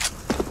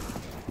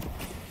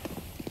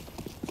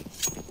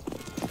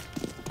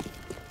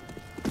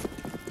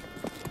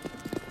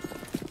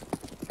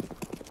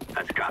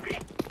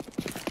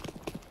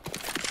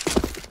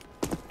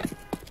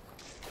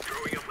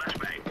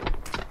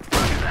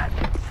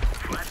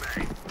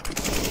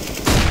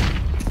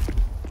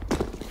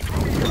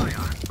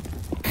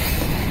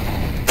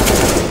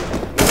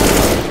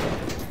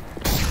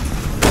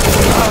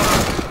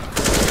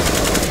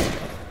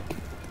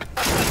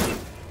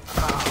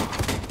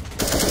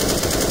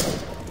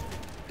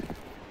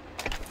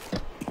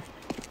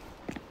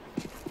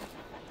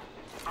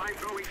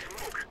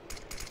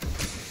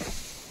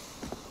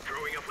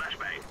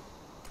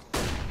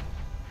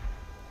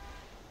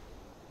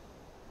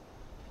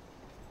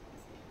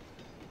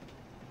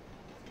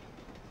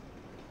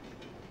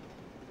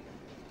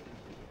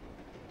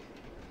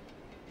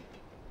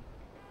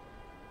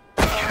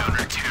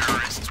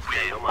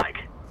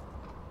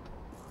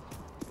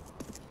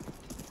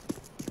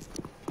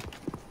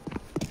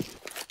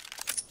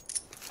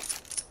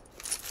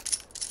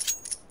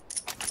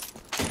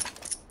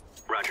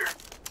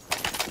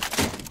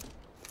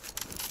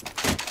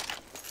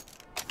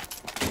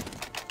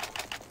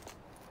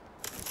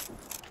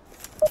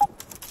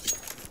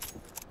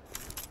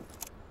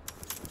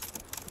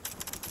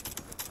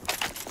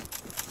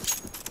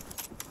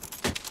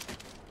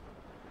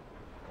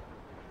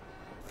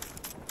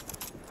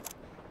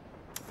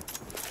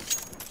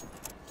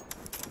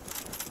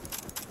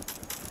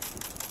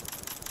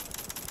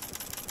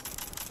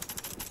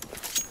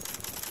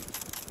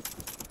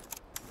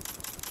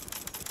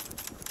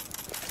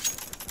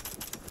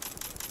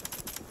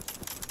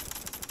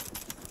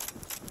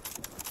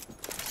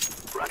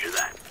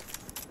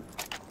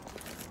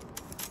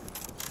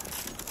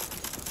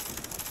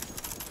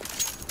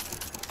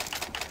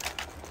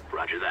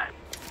 Roger that.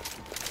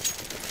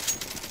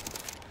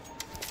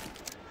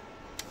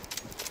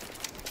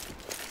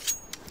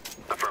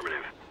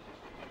 Affirmative.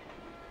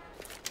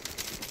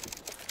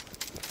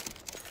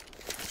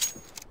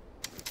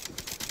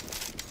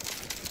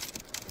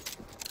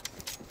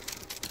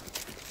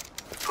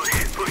 Push,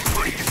 push,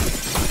 push.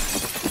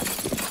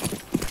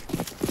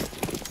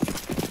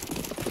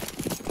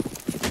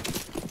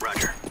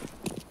 Roger.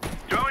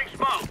 Throwing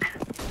smoke.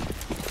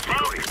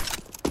 Smoke.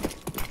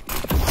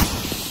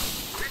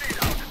 Grenade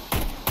out.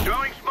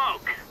 Throwing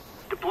smoke.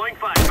 Deploying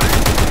flashbang.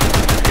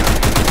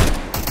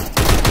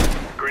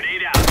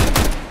 Grenade out.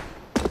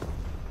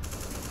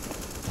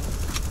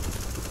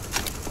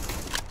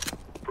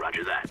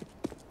 Roger that.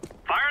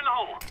 Fire in the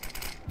hole.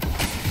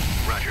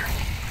 Roger.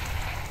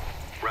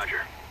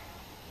 Roger.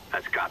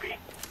 That's a copy.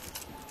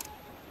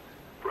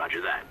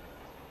 Roger that.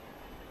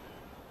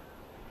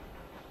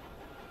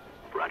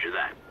 Roger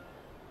that.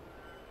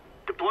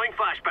 Deploying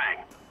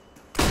flashbang.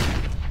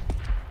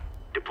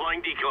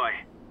 Deploying decoy.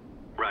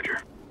 Roger.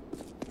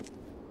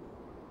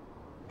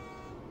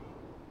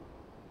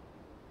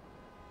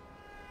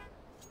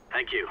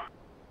 Thank you.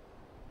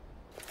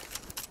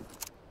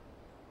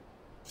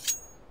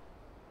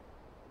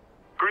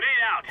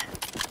 Grenade out.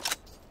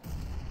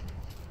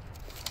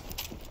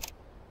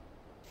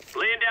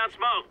 Laying down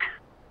smoke.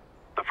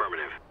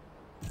 Affirmative.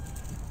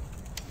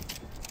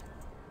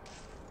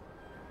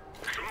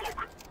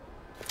 Smoke.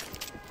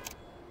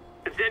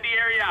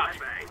 Incendiary out.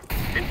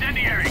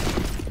 Incendiary.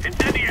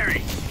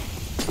 Incendiary.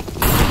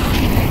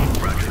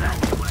 Roger that.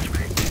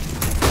 Flashbang.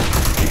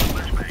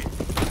 Flashbang.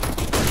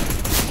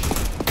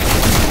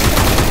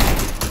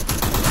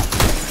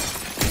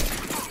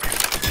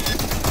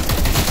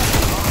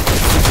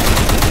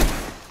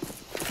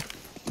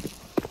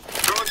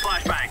 Throwing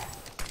flashbang.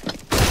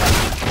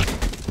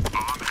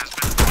 Bomb has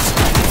been.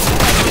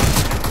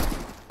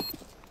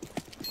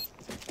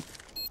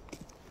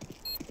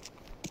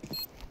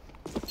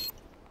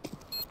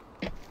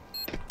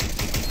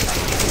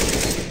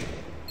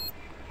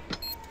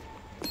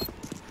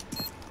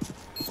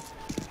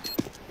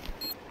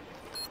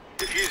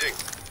 Defusing.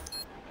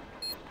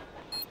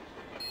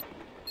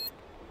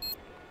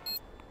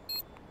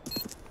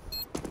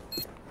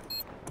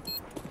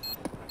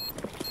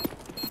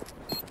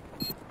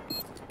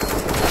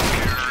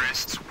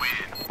 Terrorists win.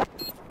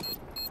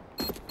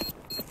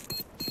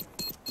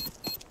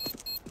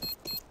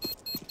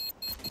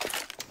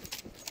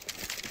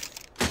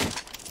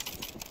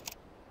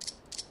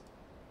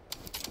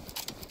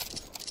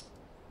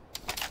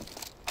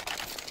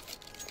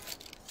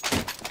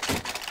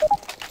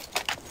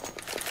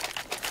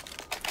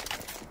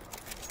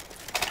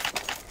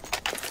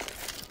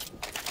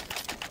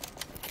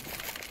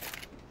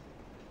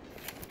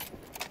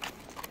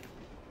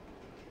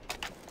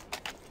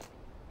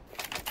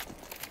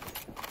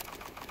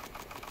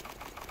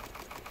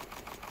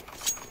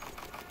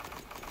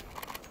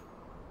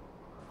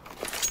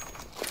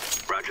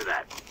 Roger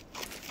that.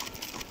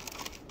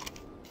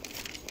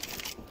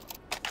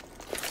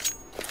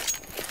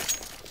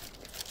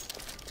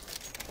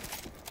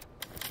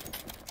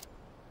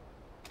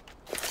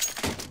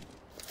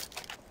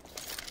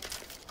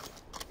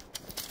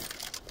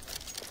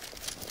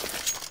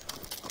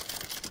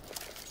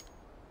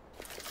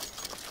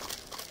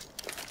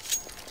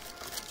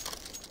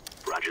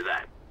 Roger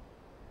that.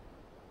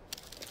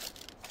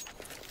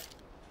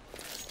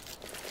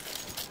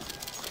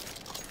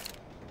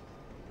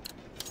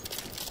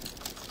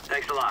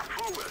 Thanks a lot.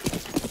 Forward.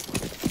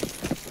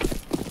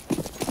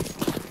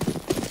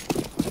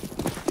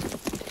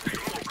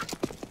 Smoke.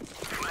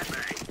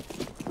 Flashbang.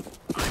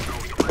 I'm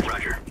throwing a flashbang.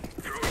 Roger.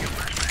 Throwing a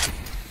flashbang.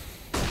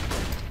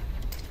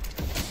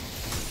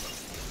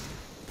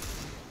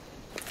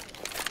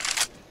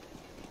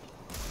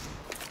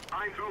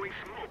 I'm throwing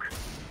smoke.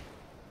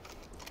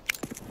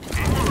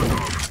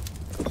 Molotov.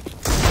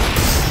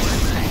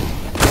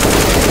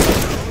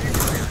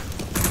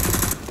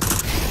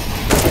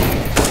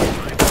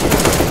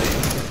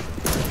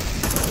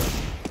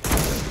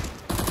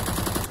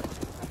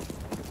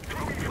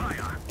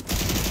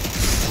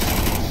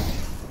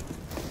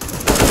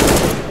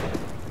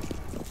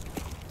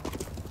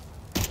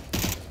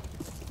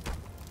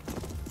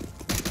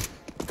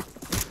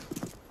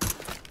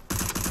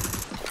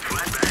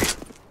 Flashbang.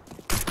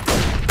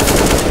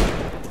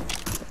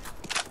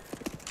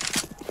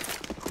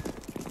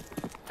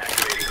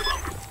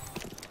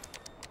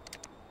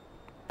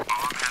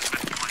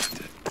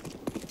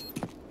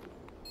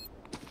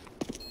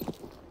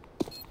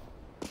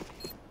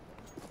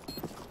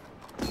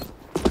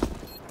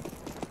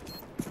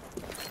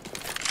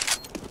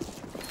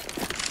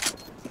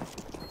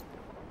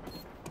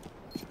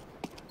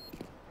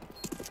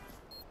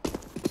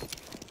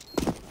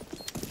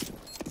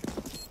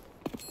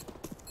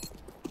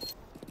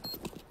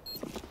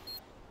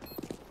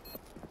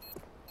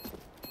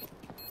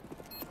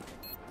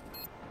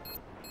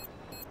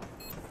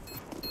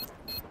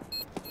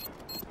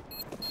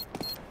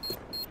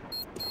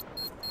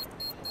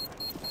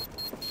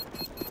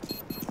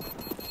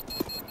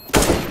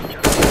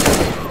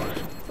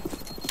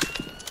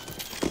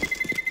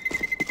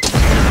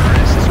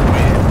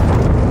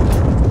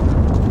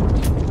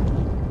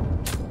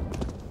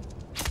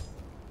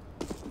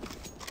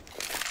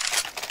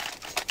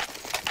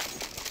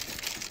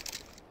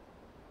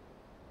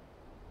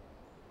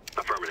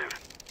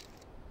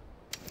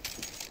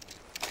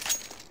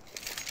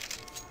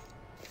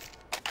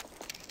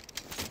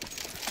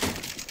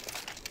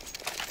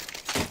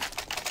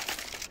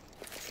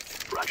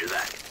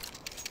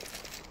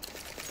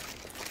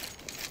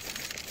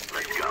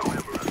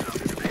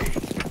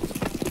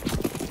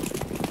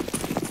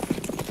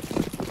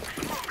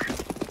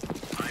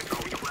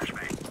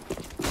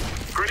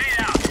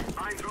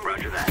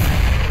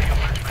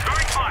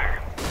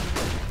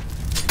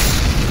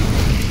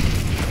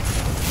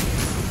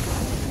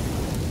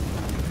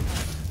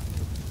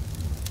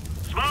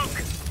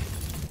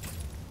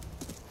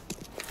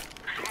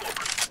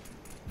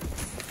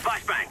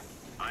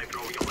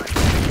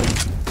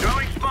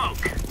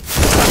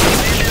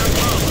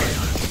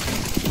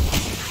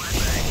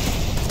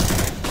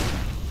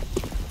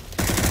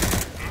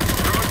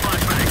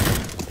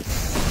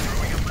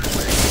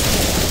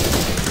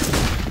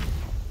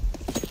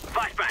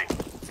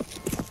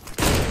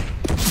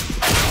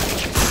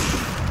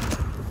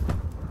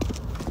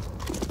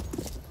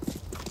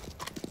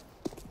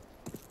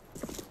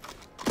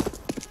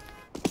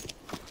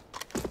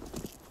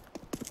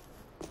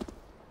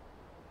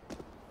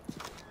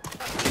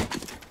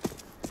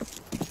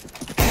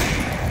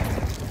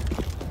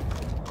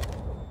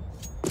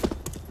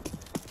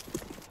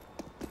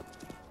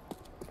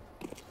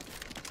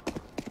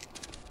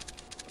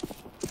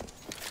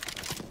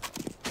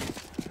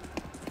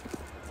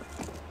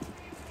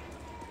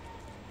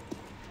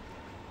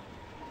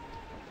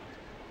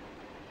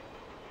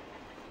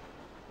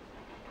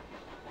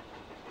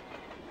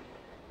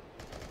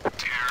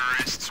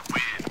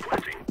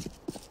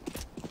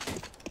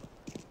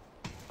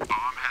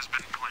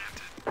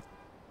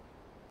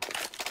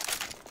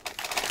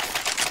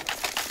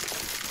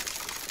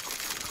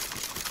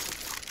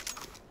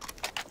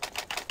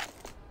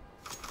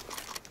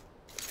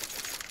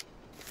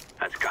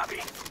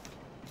 Copy.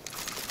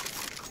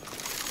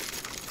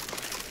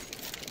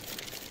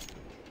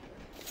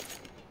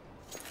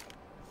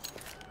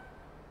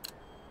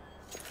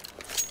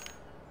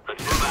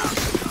 Let's move out.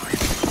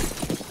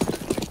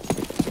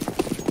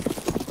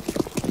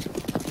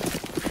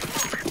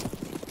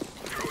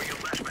 Throwing a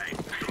flashbang.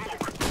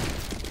 Smoke.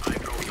 I'm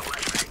throwing a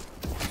flashbang.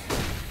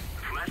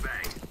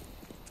 Flashbang.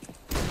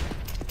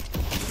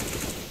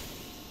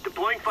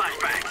 Deploying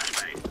flashbang.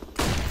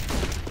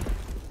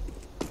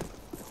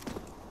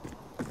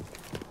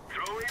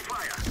 Throwing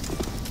fire.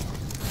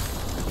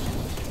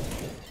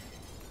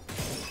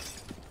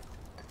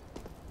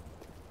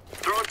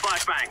 Throwing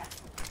flashbang.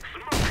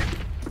 Smoke.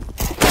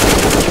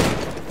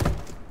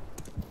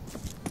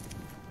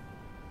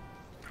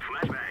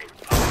 Flashbang.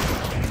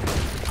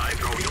 I'm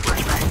throwing a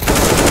flashbang.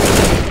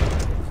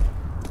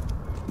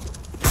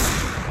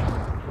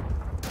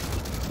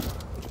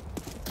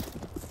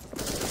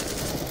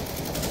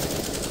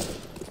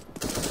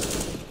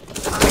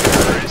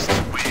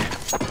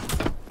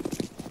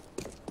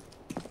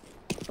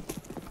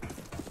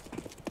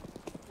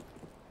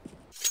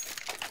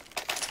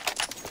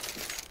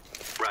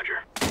 Roger.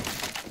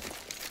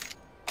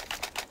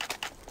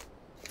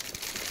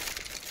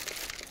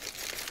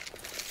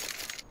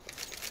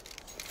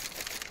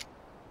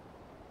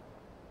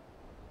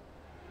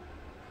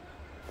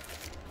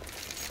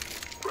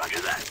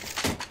 Roger that.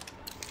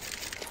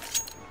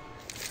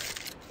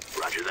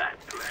 Roger that.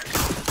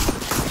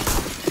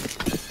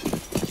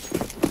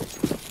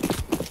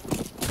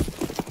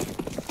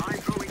 I'm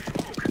throwing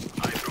smoke.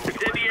 I'm throwing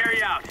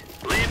incendiary out.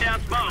 Laying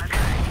down smoke.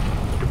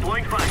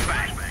 Deploying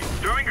flashbang.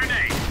 Throwing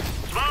grenade.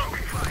 Smoke.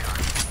 Fire.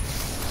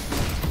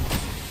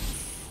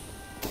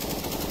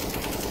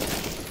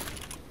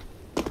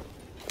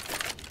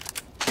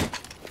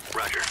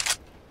 Roger.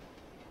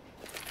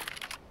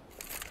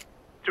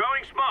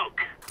 Throwing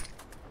smoke.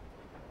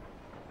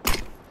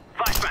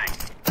 Flashbang.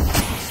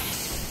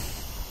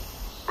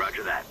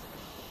 Roger that.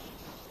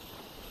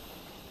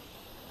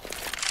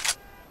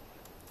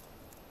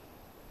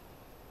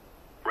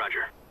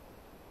 Roger.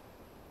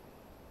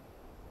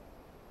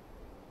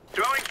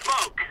 Throwing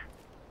smoke.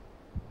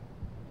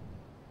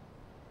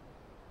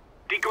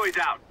 Decoys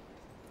out.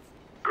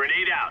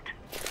 Grenade out.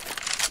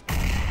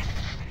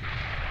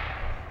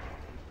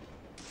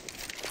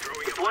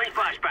 Deploying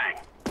flashbang.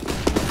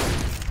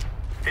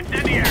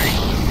 Incendiary.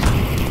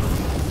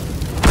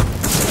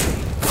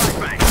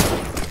 Flashbang.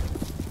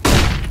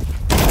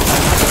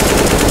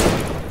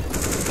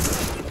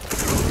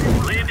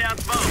 Laying down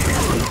smoke.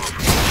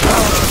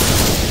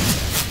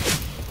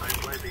 I'm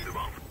planting the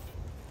bomb.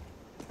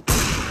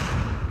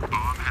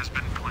 Bomb has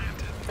been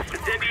planted.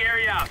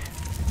 Incendiary out.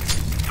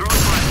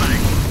 Throwing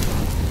flashbang.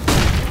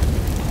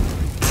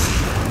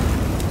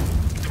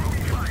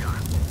 Throwing fire.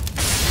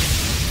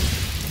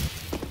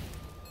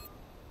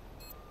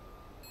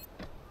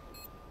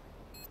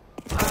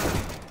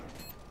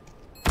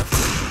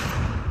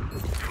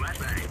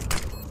 Flashbang.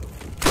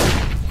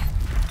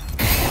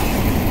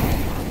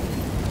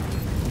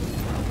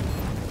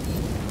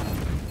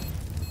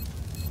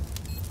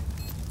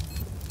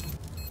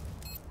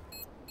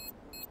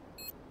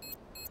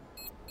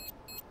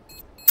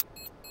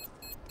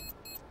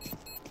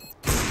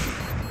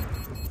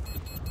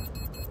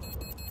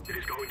 It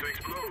is going to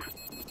explode.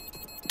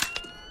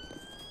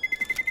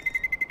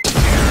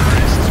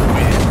 Terrorists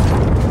win.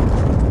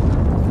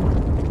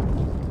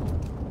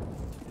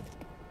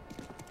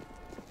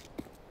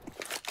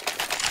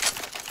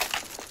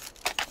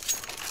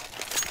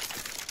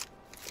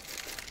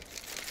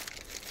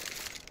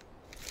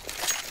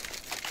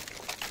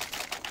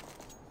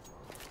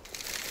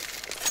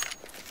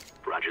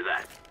 Roger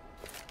that.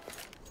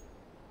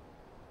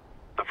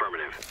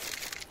 Affirmative.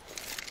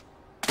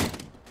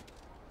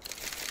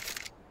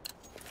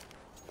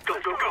 Go,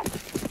 go, go!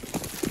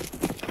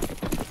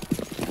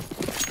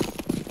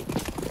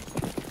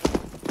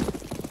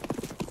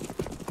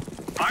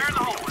 Fire in the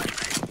hole!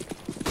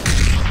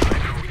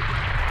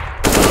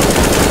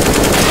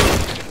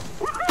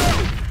 Woohoo!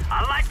 I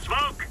like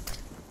smoke!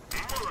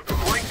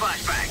 Deploying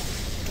flashbang.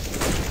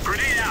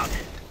 Grenade out!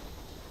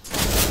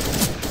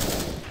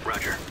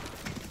 Roger.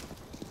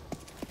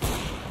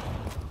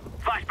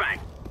 Flashbang.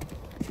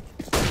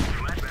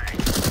 Flashbang.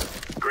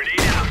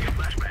 Grenade out.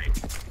 Flashbang.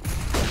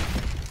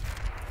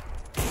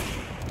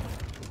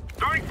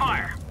 Throwing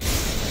fire.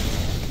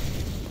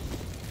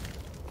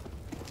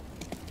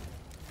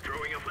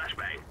 Throwing a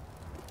flashbang.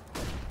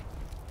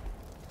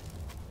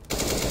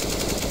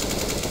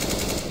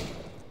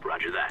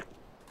 Roger that.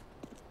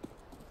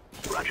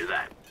 Roger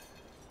that.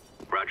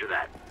 Roger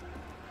that.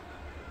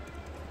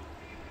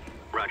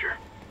 Roger.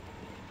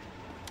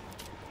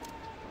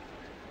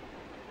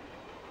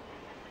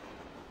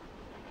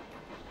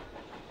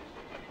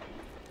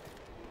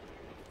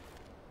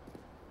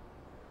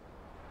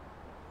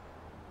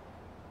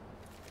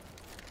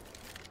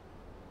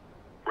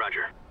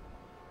 Roger.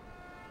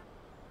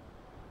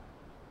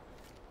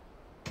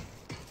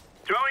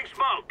 Throwing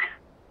smoke.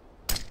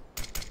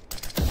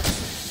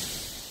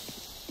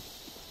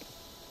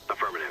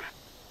 Affirmative.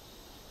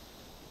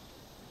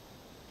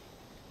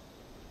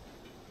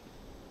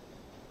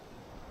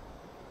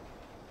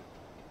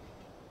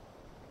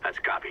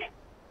 That's copy.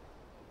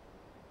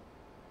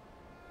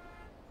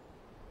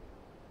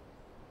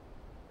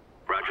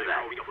 Roger that.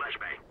 Throwing a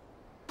flashbang.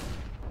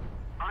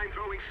 I'm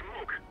throwing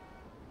smoke.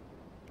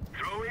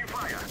 Throwing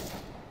fire.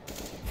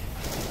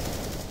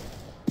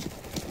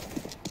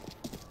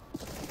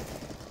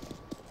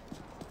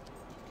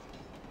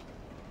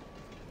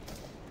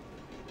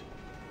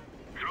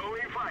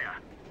 Throwing fire.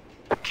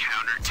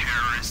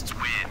 Counter-terrorists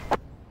win.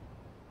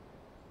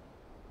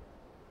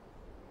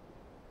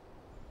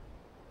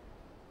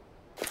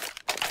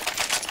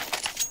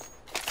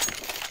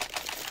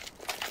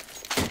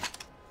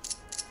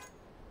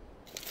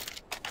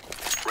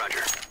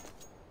 Roger.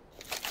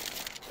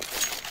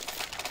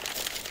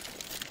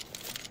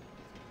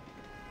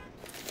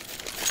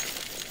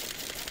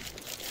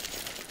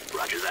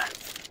 Roger that.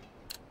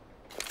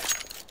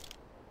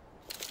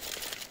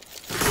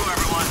 Let's go,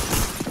 everyone.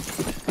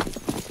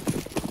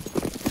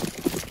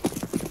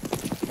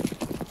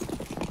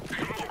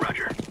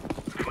 Roger.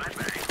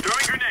 Flashbang.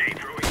 Throwing grenade.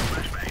 Throwing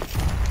flashbang.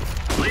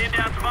 Laying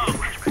down smoke.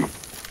 Flashbang.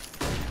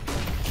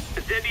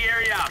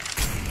 Incendiary out.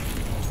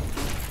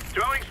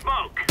 Throwing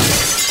smoke.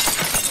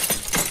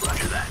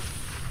 Roger that.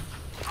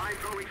 I'm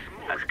throwing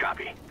smoke. That's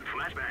copy.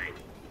 Flashbang.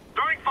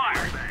 Throwing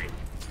fire. Bang.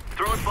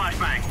 Throwing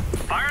flashbang.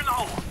 Fire in the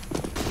hole.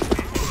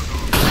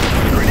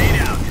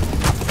 Grenade out.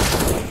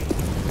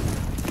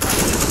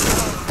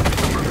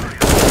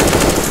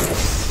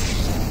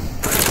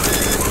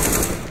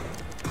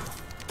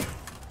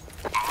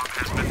 Bomb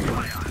has been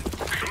Fire.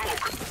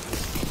 Smoke.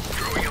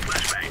 Throwing a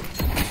flashbang.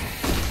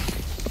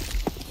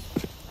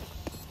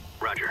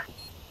 Roger.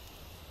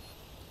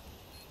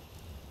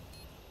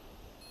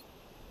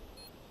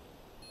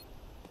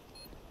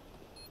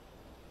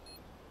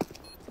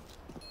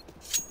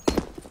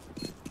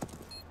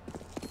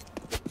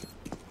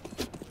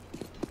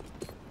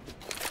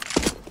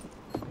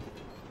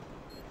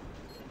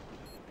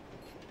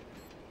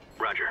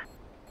 Roger.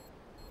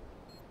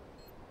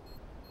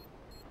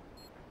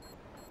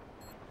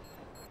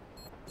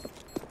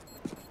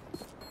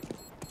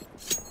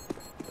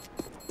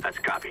 That's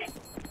copy.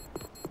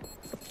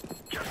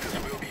 Justice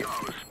will be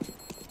ours.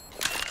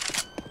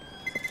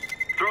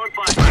 Throwing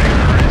flashbang.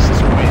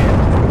 terrorists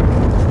win.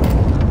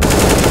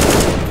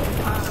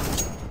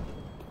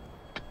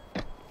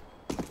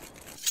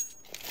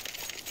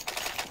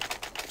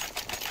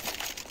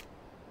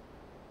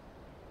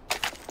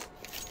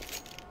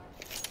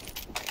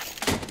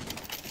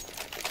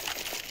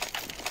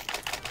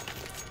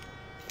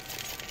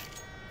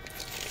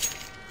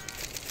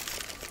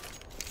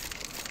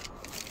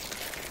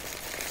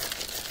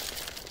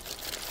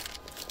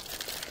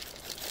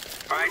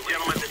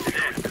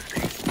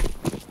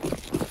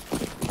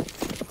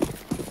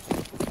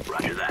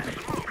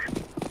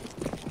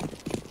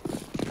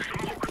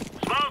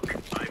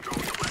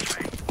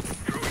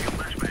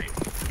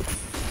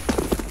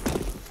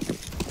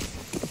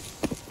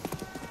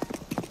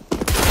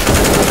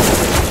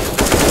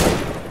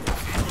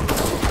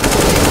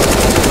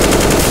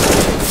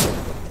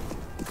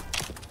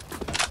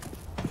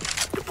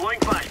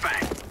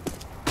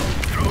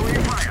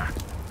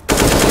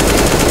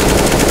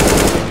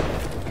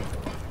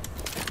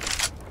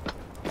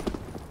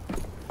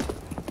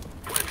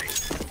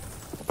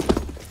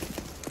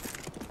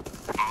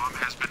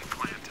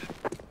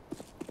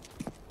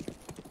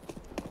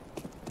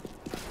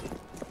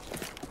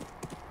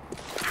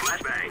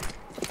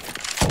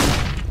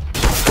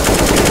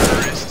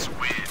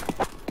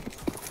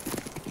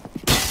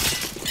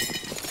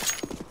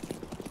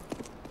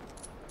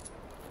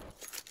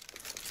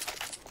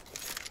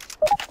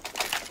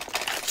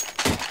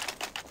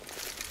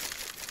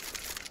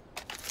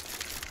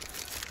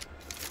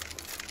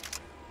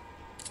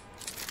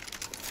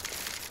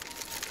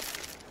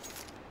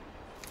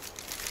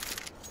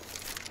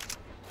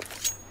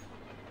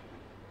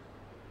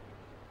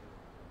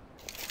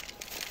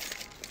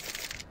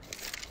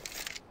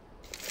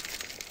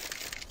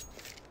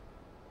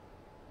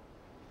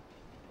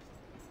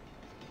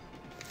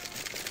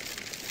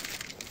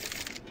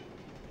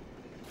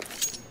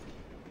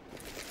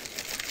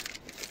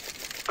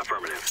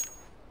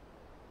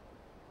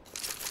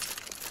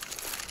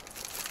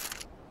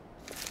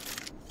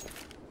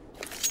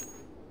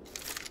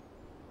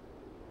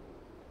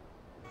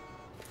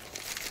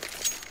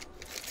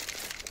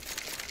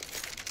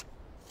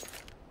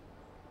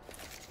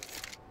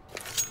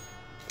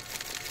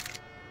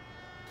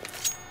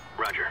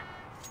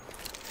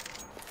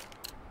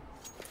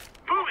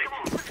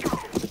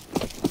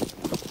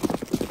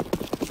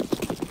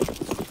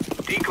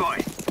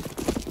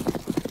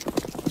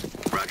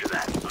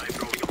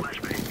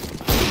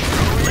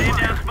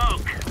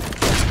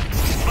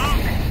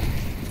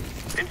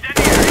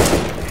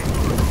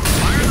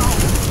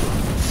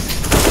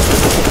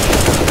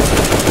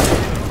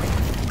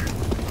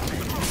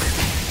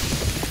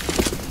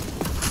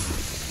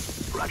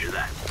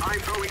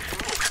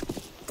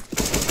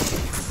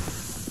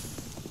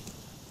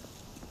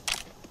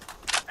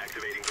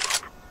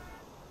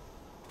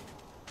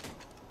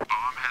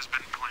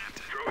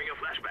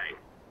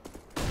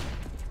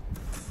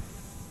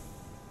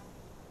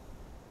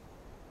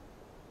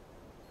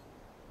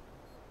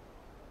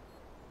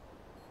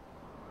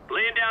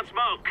 down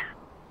smoke.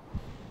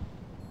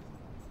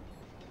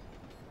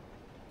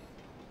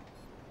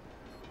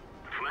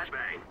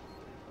 Flashbang.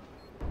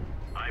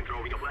 I'm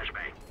throwing a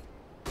flashbang.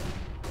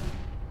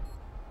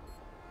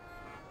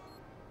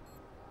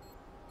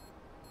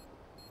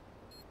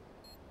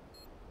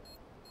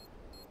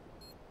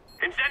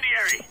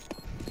 Incendiary.